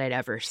dad I'd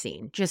ever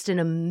seen. Just an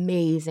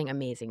amazing,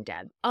 amazing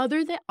dad.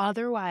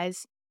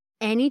 Otherwise,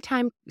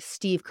 anytime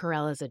Steve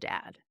Carell is a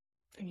dad,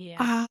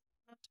 Yeah.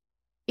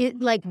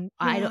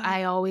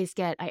 I always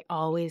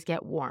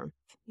get warm.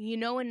 You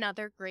know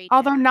another great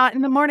Although dad? not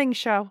in the morning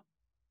show.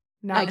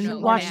 I Not in the haven't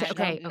no, watched morning it.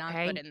 show. Okay, not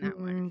okay. good in that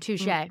one.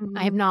 Touche. I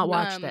have not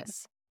watched Um,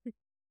 this.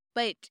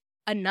 But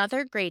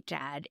another great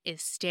dad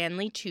is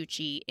Stanley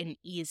Tucci in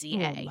Easy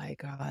A. Oh my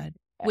god.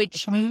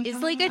 Which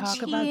is like a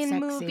Talk about teen sexy.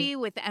 movie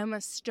with Emma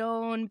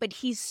Stone, but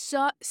he's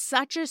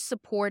such a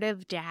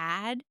supportive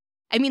dad.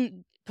 I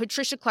mean,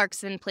 Patricia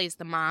Clarkson plays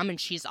the mom, and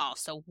she's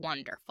also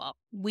wonderful.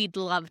 We'd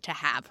love to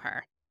have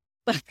her,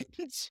 but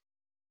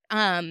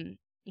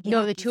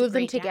No, the he's two a of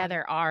them great dad.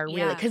 together are really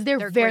Yeah, because they're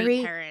great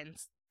very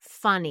parents.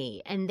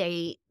 funny, and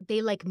they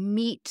like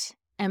meet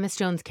Emma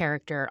Stone's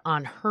character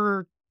on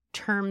her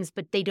terms,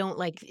 but they don't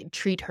like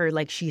treat her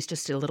like she's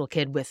just a little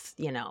kid with,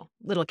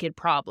 little kid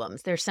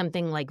problems. There's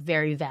something like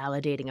very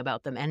validating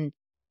about them, and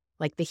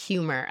like the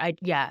humor.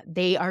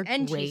 They are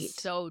And great. he's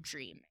so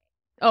dreamy.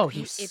 Oh,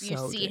 he's if so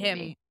you see him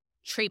dreamy.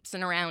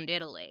 traipsing around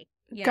Italy,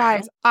 you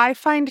Guys, know? I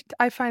find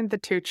the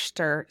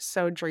Toochster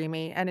so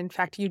dreamy. And in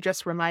fact, you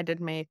just reminded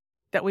me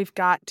that we've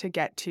got to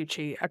get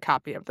Tucci a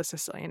copy of the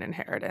Sicilian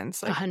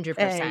Inheritance. 100%.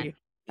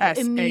 ASAP.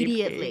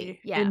 Immediately.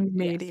 Yeah. Yes.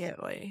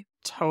 Immediately.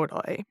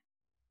 Totally.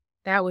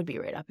 That would be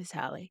right up his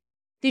alley.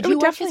 Did It you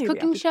would watch his definitely be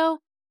cooking up his- show?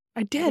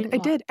 I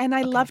didn't did. And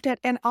I okay. loved it.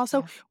 And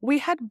also, Yeah. we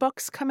had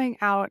books coming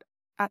out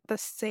at the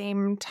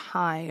same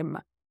time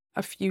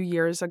a few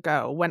years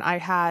ago when I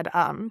had,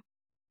 oh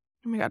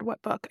my God,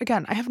 what book?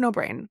 Again, I have no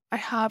brain.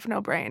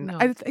 No.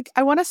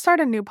 I want to start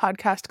a new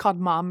podcast called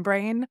Mom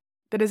Brain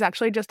that is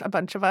actually just a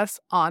bunch of us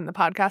on the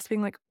podcast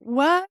being like,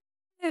 what?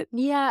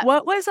 Yeah.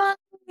 What was on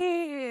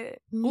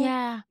it?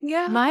 Yeah.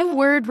 Yeah.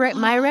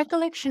 My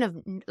recollection of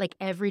like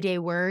everyday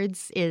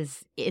words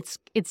is it's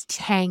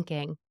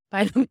tanking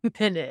by the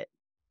minute.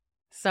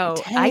 So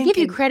I give you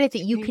Tanking, credit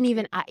that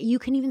you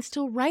can even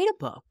still write a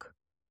book.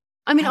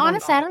 I mean, I don't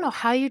honestly, I know. don't know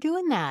how you're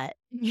doing that.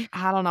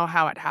 I don't know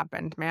how it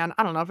happened, man.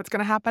 I don't know if it's going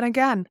to happen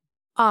again.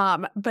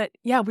 But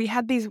yeah, we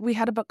had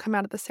a book come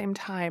out at the same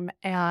time.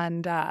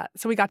 And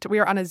so we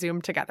were on a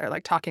Zoom together,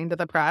 like talking to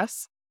the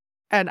press.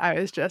 And I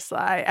was just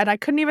like, and I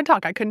couldn't even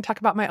talk. I couldn't talk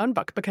about my own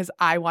book because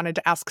I wanted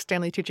to ask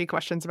Stanley Tucci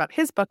questions about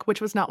his book,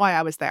 which was not why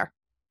I was there.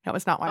 That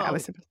was not why I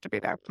was supposed to be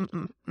there.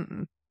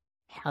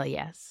 Hell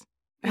yes.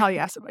 Hell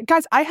yes.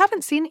 Guys, I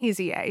haven't seen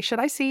Easy A. Should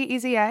I see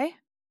Easy A?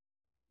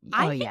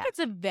 I Oh, think yeah. it's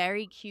a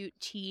very cute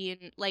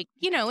teen, like,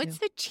 Me it's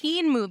too. the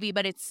teen movie,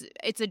 but it's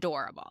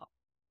adorable.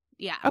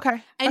 Yeah.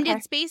 Okay. And Okay.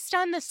 it's based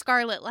on the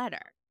Scarlet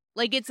Letter.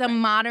 Like, it's a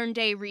modern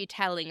day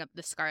retelling of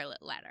the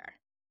Scarlet Letter.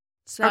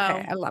 So,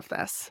 Okay. I love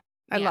this.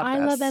 I Yeah. love I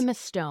this. love Emma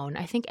Stone.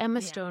 I think Emma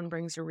Yeah. Stone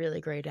brings a really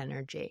great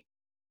energy.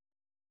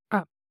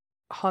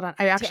 Hold on.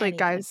 I actually, anything.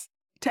 guys,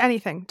 to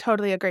anything,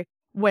 totally agree.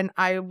 When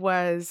I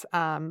was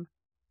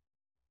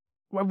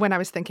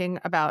thinking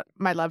about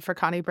my love for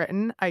Connie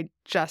Britton, I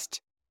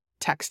just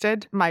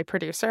texted my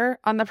producer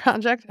on the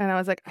project and I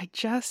was like,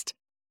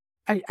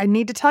 I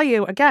need to tell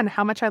you again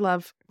how much I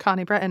love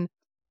Connie Britton.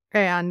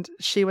 And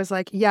she was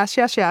like, yes,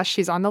 yes, yes,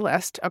 she's on the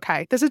list.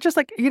 Okay. This is just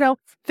like,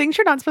 things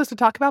you're not supposed to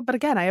talk about. But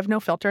again, I have no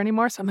filter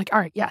anymore. So I'm like, all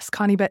right, yes,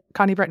 Connie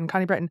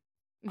Britton.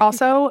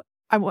 Also,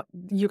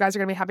 you guys are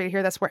going to be happy to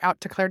hear this. We're out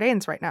to Claire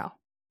Danes right now.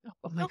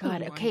 Oh my Oh,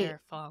 God. Okay.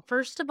 wonderful.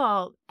 First of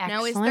all, Now,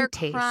 excellent is there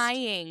taste.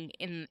 crying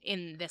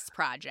in this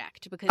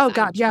project? Because Oh,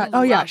 God, yeah. do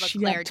Oh, yeah. love a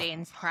Claire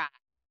Danes cry.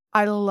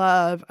 I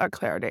love a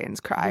Claire Danes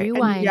cry. And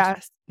Rewind.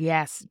 yes,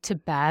 Yes, to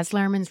Baz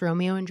Luhrmann's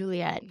Romeo and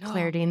Juliet.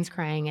 Claire Oh, Danes man.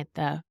 crying in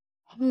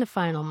the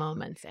final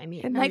moments. I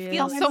mean, in I the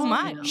feel really so final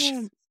much.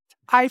 moments.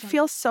 I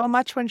feel so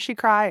much when she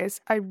cries.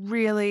 I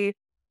really,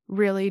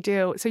 really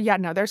do. So yeah,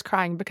 no, there's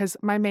crying because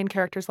my main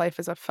character's life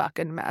is a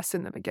fucking mess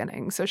in the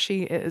beginning. So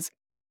she is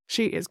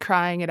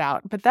crying it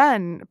out. But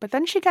then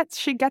she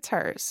gets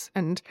hers.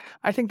 And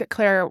I think that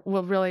Claire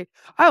will really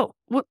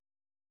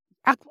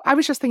I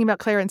was just thinking about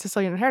Claire and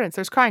Sicilian Inheritance.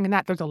 There's crying in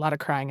that. There's a lot of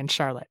crying in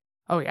Charlotte.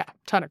 Oh yeah,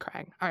 ton of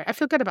crying. All right, I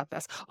feel good about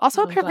this.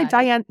 Also, I'm apparently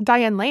glad.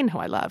 Diane Lane, who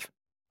I love.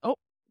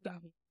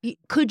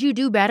 Could you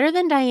do better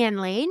than Diane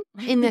Lane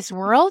in this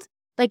world?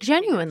 Like,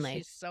 genuinely.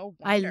 She's so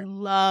I wonderful.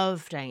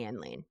 love Diane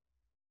Lane.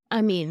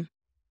 I mean,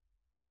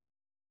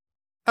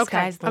 Okay,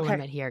 sky's the okay.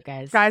 limit here,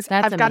 guys. Guys,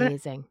 That's I've got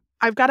amazing.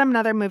 I've got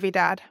another movie,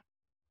 Dad.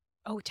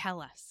 Oh,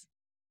 tell us.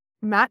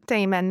 Matt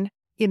Damon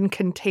in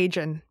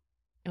Contagion.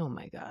 Oh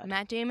my God.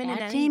 Matt Damon in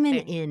Matt anything.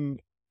 Damon in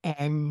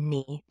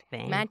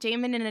anything. Matt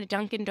Damon in a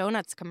Dunkin'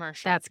 Donuts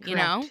commercial. That's correct. You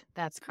know?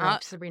 That's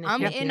correct, Sabrina.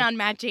 I'm thank in you. on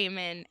Matt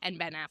Damon and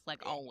Ben Affleck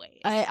always.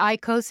 I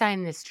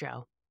co-sign this,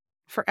 Joe.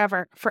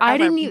 Forever. I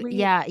didn't even.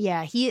 Yeah.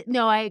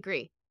 I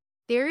agree.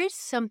 There is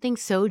something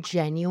so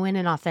genuine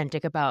and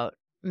authentic about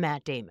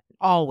Matt Damon.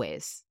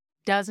 Always.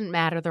 Doesn't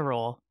matter the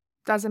role.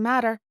 Doesn't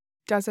matter.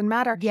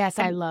 Yes,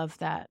 I And love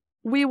that.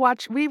 we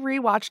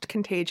rewatched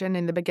Contagion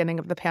in the beginning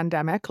of the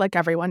pandemic, like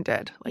everyone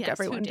did. Like Yes,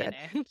 everyone who did.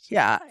 didn't?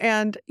 Yeah.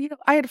 And,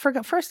 I had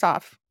forgot, first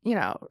off,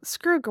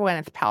 screw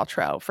Gwyneth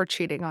Paltrow for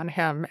cheating on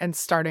him and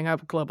starting a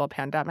global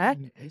pandemic.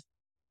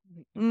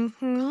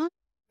 Mm-hmm.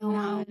 You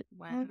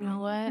know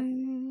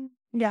what?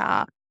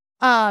 Yeah.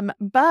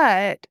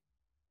 But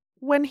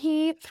when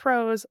he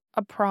throws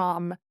a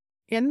prom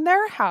in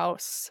their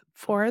house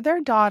for their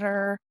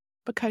daughter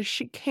because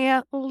she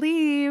can't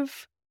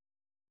leave,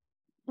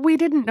 we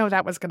didn't know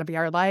that was going to be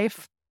our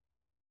life.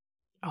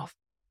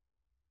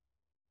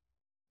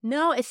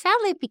 No, it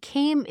sadly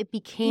became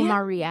Yeah,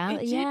 our reality.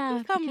 it did Yeah, it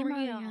become became our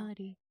real.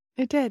 reality.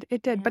 It did.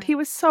 But Yeah. he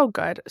was so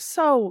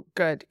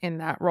good in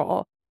that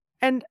role.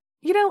 And,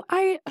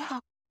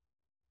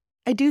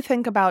 I do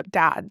think about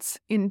dads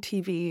in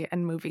TV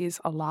and movies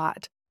a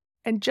lot,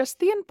 and just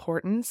the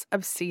importance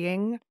of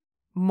seeing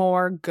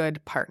more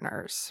good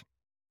partners.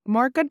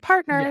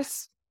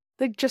 Yes.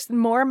 Like just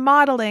more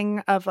modeling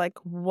of like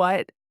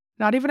what,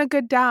 not even a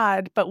good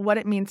dad, but what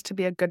it means to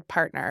be a good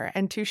partner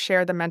and to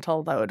share the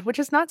mental load, which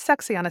is not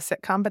sexy on a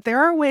sitcom, but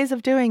there are ways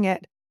of doing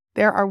it.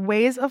 There are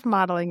ways of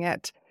modeling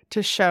it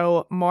to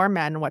show more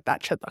men what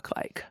that should look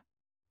like.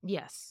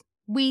 Yes.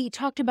 We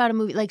talked about a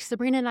movie, like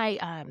Sabrina and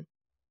I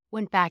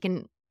went back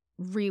and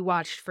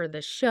rewatched for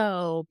the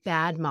show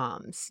Bad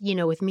Moms,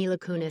 with Mila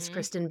Kunis, Mhm.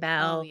 Kristen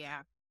Bell. Oh,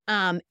 yeah.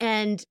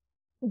 And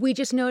we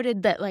just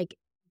noted that like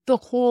the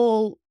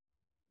whole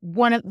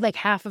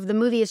half of the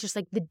movie is just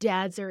like the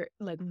dads are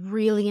like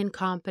really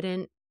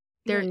incompetent.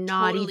 They're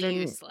not totally even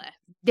useless.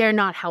 they're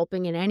not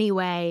helping in any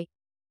way.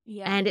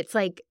 Yeah. And it's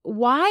like,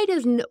 why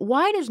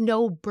does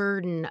no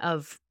burden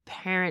of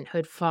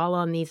parenthood fall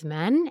on these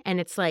men? And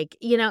it's like,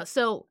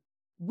 so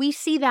we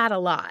see that a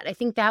lot. I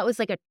think that was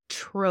like a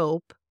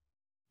trope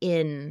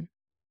in,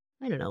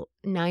 I don't know,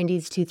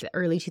 90s to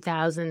early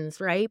 2000s,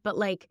 right? But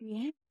like,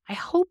 I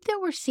hope that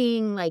we're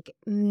seeing like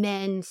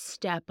men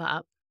step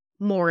up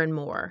more and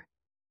more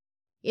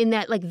in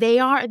that like they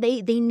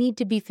need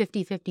to be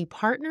 50-50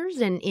 partners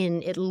and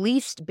in at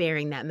least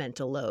bearing that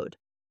mental load.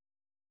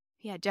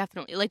 Yeah,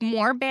 definitely. Like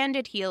more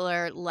Bandit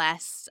Healer,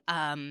 less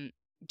Don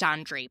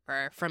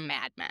Draper from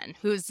Mad Men,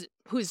 who's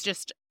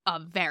just a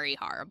very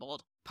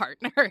horrible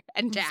partner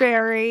and dad.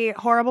 Very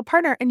horrible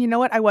partner. And you know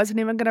what? I wasn't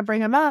even going to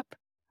bring him up.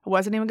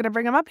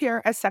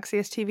 Here as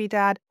sexiest TV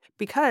dad,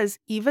 because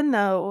even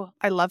though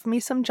I love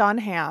me some John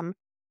Hamm,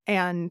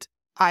 and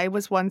I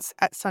was once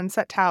at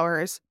Sunset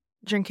Towers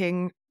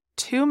drinking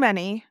too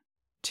many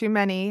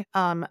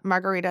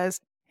margaritas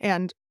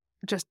and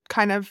just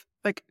kind of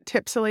like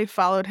tipsily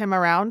followed him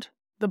around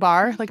the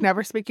bar, like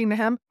never speaking to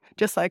him,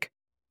 just like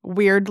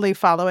weirdly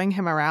following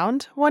him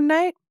around one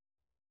night.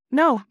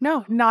 No,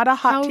 not a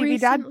hot How TV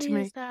dad to recently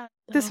me. is that?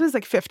 This though? was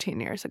like 15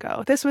 years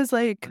ago. This was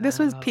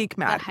peak The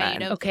Mad height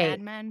Men. of Okay.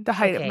 Mad Men. The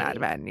height of Okay. Mad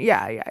Men.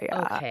 Yeah.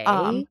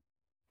 Okay.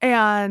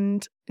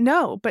 And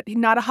no, but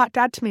not a hot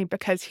dad to me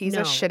because he's a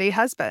No. shitty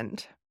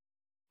husband.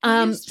 He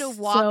used to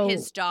walk so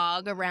his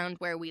dog around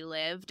where we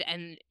lived,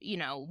 and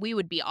we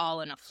would be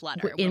all in a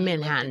flutter in when we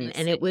lived Manhattan, the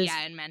and it city. was-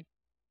 in Manhattan.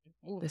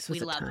 Ooh, this was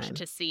we a loved time.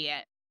 to see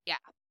it.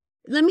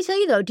 let me tell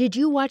you though, did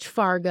you watch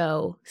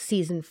Fargo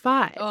season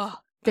 5? Oh,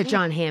 That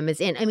John Hamm is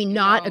in. I mean,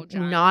 No, not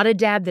John. a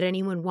dad that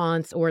anyone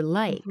wants or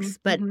likes, Mhm,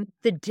 but mhm.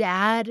 the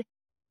dad,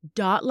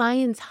 Dot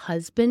Lyon's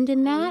husband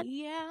in that,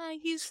 yeah,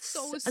 he's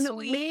so an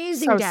sweet.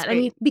 amazing So dad. I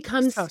mean, sweet.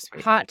 becomes So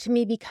sweet. hot to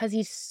me because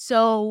he's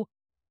so,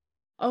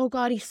 oh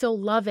God, he's so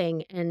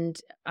loving and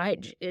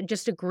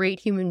just a great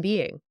human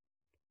being.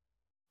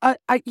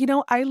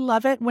 I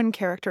love it when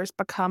characters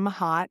become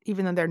hot,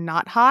 even though they're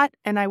not hot.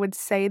 And I would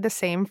say the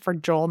same for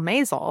Joel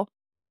Maisel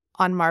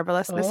on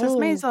Marvelous Mrs.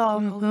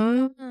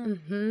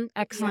 Maisel.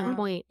 Excellent Yeah.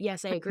 point.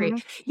 Yes, I agree.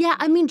 Mhm. Yeah,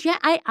 I mean,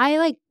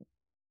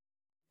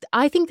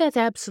 I think that's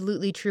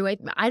absolutely true. I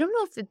don't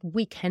know if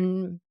we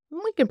can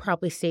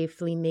probably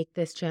safely make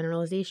this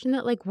generalization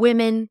that like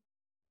women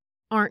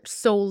aren't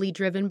solely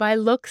driven by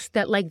looks,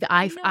 that like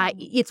No.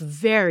 it's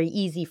very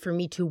easy for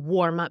me to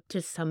warm up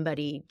to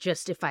somebody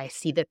just if I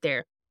see that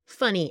they're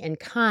funny and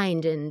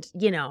kind and,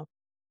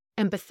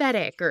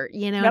 empathetic or,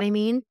 you know what I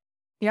mean?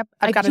 Yep.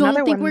 I I've got don't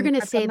another think one. we're going to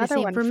I've got say the another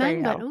same one for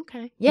men, but you.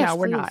 okay. Yes, No,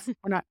 we're not. please.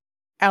 We're not.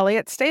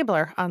 Elliot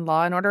Stabler on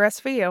Law and Order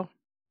SVU.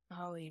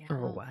 Oh yeah.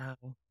 Oh, wow.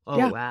 Oh,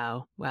 Yeah.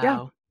 wow. Wow.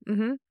 Yeah.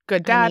 Mm-hmm.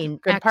 Good dad. I mean,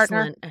 good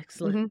partner.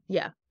 excellent. Mhm.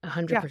 Yeah,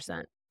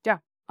 100%.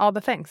 All the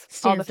things. all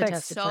Stands the the things.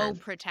 test of So time.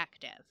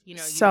 protective. You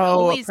would So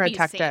always be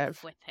protective.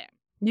 safe with him.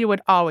 You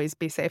would always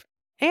be safe.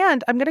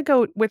 And I'm going to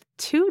go with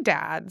 2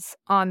 dads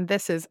on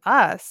This Is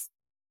Us,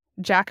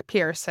 Jack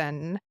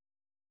Pearson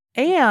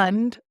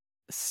and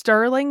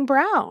Sterling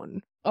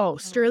Brown. Oh,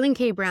 Sterling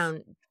K.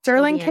 Brown.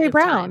 Sterling the K. end of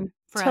Brown. time.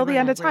 Till Forever the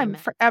end and of ever, time.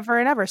 amen. Forever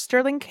and ever.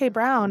 Sterling K.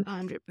 Brown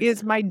 100%.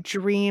 is my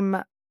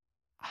dream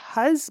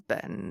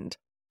husband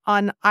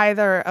on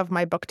either of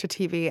my book to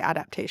TV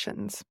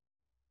adaptations.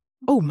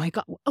 Oh my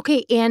God.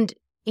 Okay, and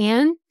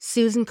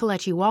Susan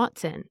Kelechi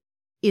Watson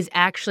is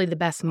actually the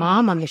best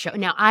mom on the show.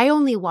 Now, I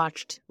only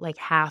watched like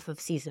half of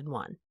season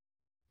 1,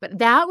 but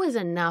that was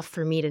enough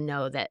for me to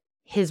know that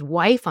his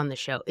wife on the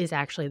show is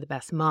actually the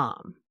best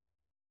mom.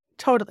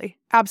 Totally.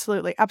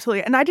 Absolutely.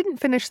 And I didn't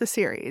finish the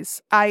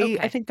series. I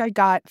Okay. think I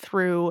got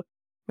through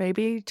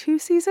maybe 2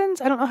 seasons.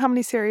 I don't know how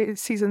many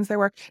seasons there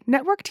were.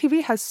 Network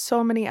TV has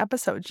so many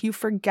episodes. You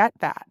forget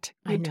that.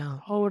 I You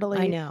know. totally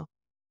I know.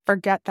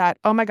 forget that.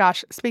 Oh my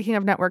gosh. Speaking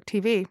of network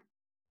TV,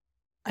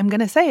 I'm going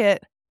to say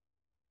it.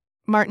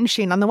 Martin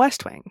Sheen on The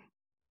West Wing.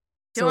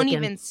 Don't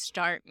Silicon. even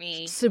start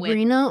me.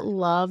 Sabrina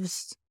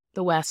loves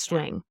The West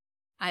Wing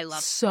I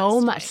love so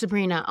West much. Wing.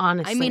 Sabrina,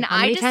 honestly. I mean, how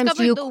I many times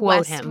do discovered you the quote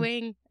West him?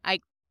 Wing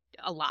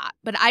a lot,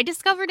 but I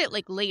discovered it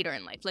like later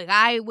in life. Like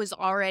I was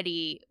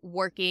already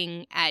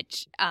working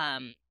at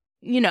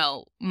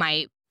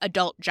my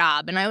adult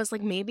job, and I was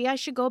like, maybe I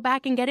should go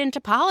back and get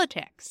into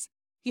politics.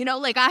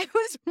 Like I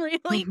was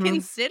really Mhm.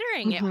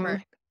 considering it Mhm.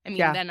 for. I mean,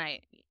 Yeah. then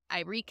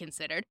I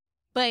reconsidered,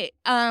 but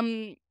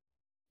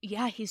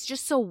yeah, he's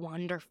just so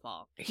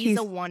wonderful. He's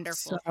a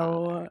wonderful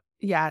father.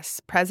 Yes,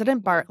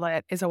 President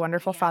Bartlett is a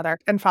wonderful Yeah. father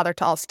and father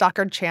to all.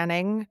 Stockard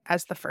Channing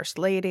as the first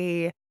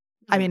lady.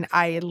 I mean,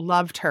 I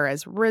loved her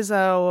as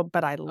Rizzo,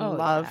 but I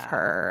love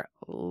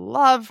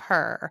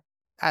her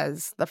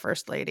as the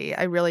first lady.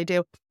 I really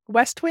do.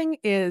 West Wing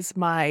is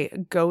my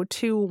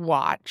go-to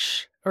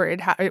watch, or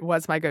it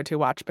was my go-to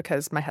watch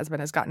because my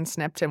husband has gotten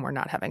snipped and we're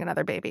not having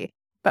another baby.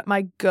 But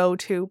my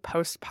go-to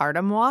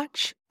postpartum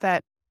watch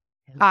that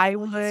I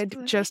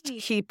would just right.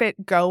 keep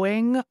it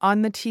going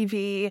on the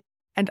TV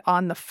and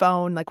on the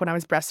phone, like when I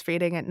was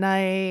breastfeeding at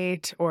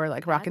night or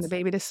like rocking the That's-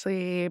 baby to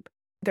sleep.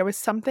 There was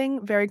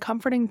something very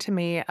comforting to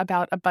me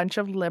about a bunch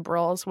of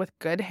liberals with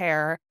good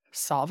hair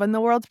solving the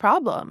world's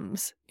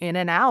problems in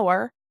an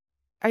hour.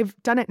 I've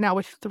done it now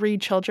with 3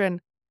 children,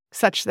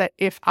 such that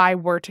if I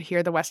were to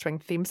hear the West Wing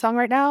theme song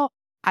right now,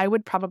 I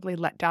would probably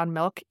let down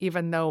milk,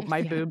 even though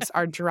my boobs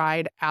are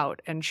dried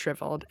out and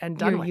shriveled and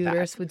done Your with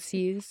uterus that. would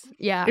seize.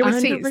 Yeah, It would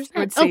 100%. seize. It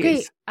would Okay,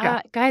 seize.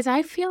 Yeah. guys,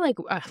 I feel like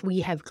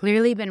we have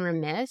clearly been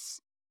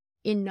remiss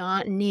in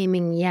not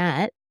naming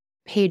yet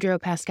Pedro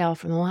Pascal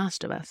from The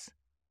Last of Us.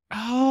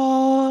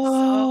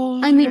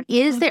 Oh, I mean,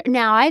 is there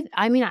now?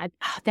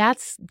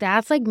 That's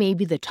like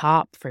maybe the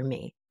top for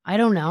me. I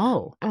don't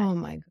know. Oh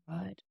my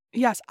God.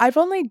 yes, I've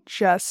only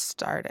just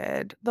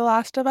started The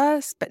Last of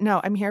Us, but no,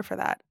 I'm here for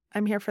that.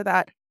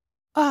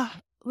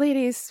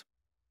 Ladies,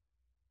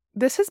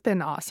 this has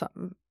been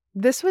awesome.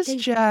 This was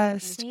Thank you.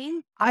 just,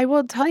 I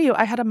will tell you,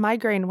 I had a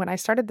migraine when I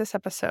started this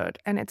episode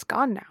and it's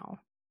gone now.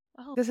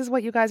 Oh, This is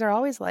what you guys are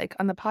always like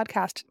on the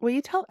podcast. Will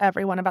you tell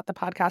everyone about the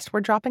podcast? We're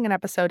dropping an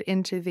episode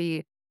into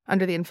the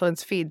Under the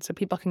Influence feed so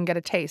people can get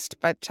a taste,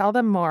 but tell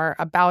them more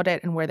about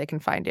it and where they can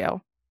find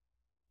you.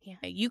 yeah.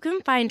 You can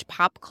find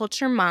Pop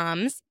Culture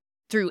Moms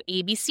through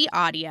ABC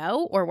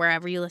Audio or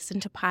wherever you listen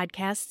to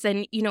podcasts.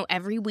 And,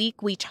 every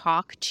week we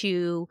talk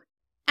to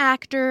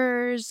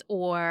actors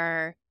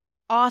or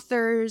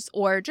authors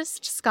or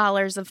just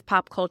scholars of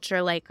pop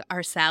culture like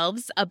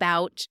ourselves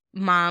about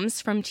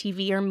moms from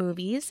TV or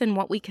movies and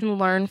what we can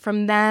learn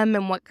from them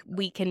and what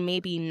we can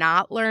maybe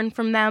not learn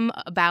from them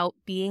about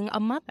being a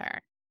mother.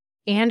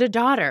 And a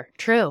daughter,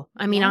 true.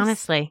 I mean, Yes.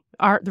 honestly,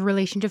 the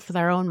relationships with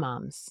our own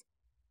moms,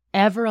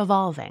 ever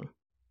evolving.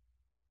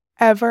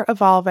 Ever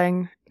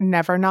evolving,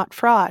 never not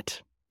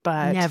fraught.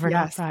 But Never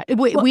yes, not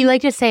right. We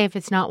like to say if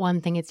it's not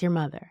one thing, it's your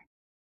mother.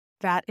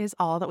 that is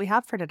all that we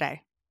have for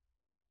today.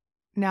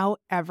 Now,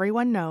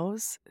 everyone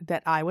knows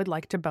that I would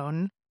like to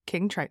bone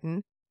King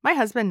Triton. My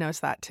husband knows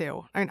that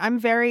too. I'm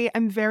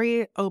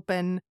very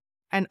open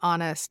and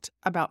honest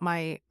about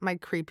my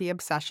creepy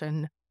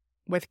obsession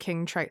with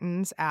King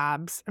Triton's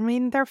abs. I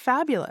mean, they're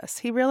fabulous.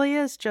 He really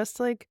is just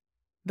like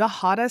the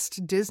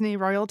hottest Disney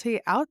royalty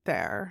out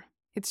there.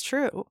 It's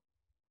true.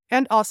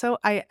 And also,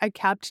 I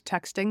kept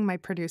texting my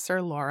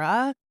producer,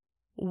 Laura,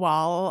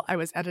 while I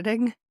was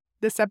editing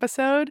this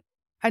episode,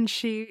 and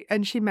she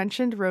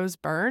mentioned Rose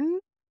Byrne,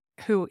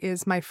 who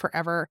is my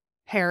forever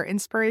hair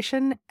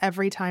inspiration.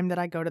 Every time that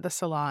I go to the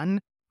salon,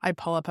 I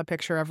pull up a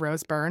picture of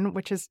Rose Byrne,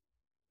 which is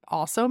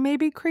also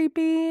maybe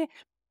creepy,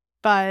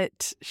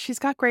 but she's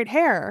got great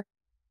hair.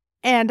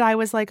 And I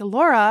was like,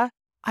 Laura,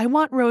 I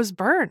want Rose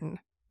Byrne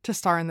to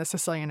star in The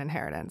Sicilian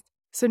Inheritance.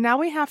 So now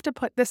we have to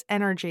put this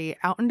energy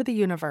out into the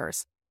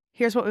universe.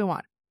 Here's what we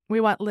want.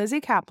 We want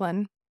Lizzie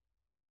Kaplan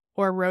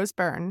or Rose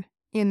Byrne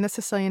in The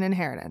Sicilian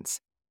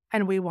Inheritance.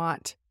 And we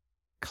want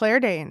Claire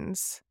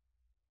Danes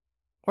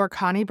or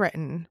Connie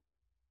Britton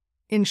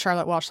in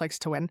Charlotte Walsh Likes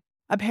to Win.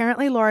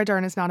 Apparently, Laura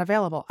Dern is not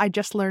available. I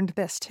just learned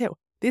this too.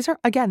 These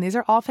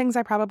are all things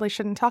I probably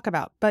shouldn't talk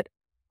about, but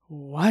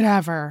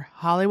whatever.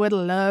 Hollywood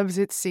loves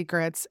its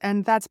secrets,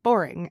 and that's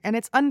boring, and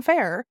it's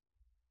unfair.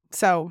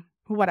 So,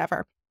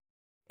 whatever.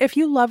 If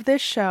you love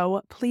this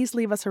show, please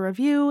leave us a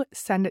review,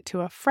 send it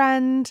to a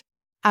friend.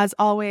 As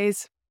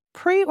always,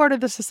 pre-order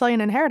The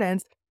Sicilian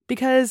Inheritance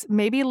because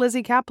maybe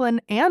Lizzie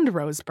Kaplan and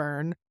Rose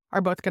Byrne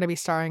are both going to be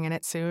starring in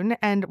it soon,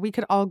 and we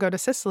could all go to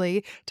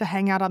Sicily to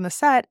hang out on the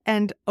set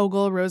and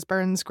ogle Rose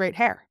Byrne's great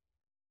hair.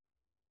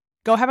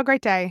 Go have a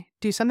great day.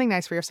 Do something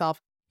nice for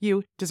yourself.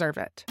 You deserve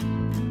it.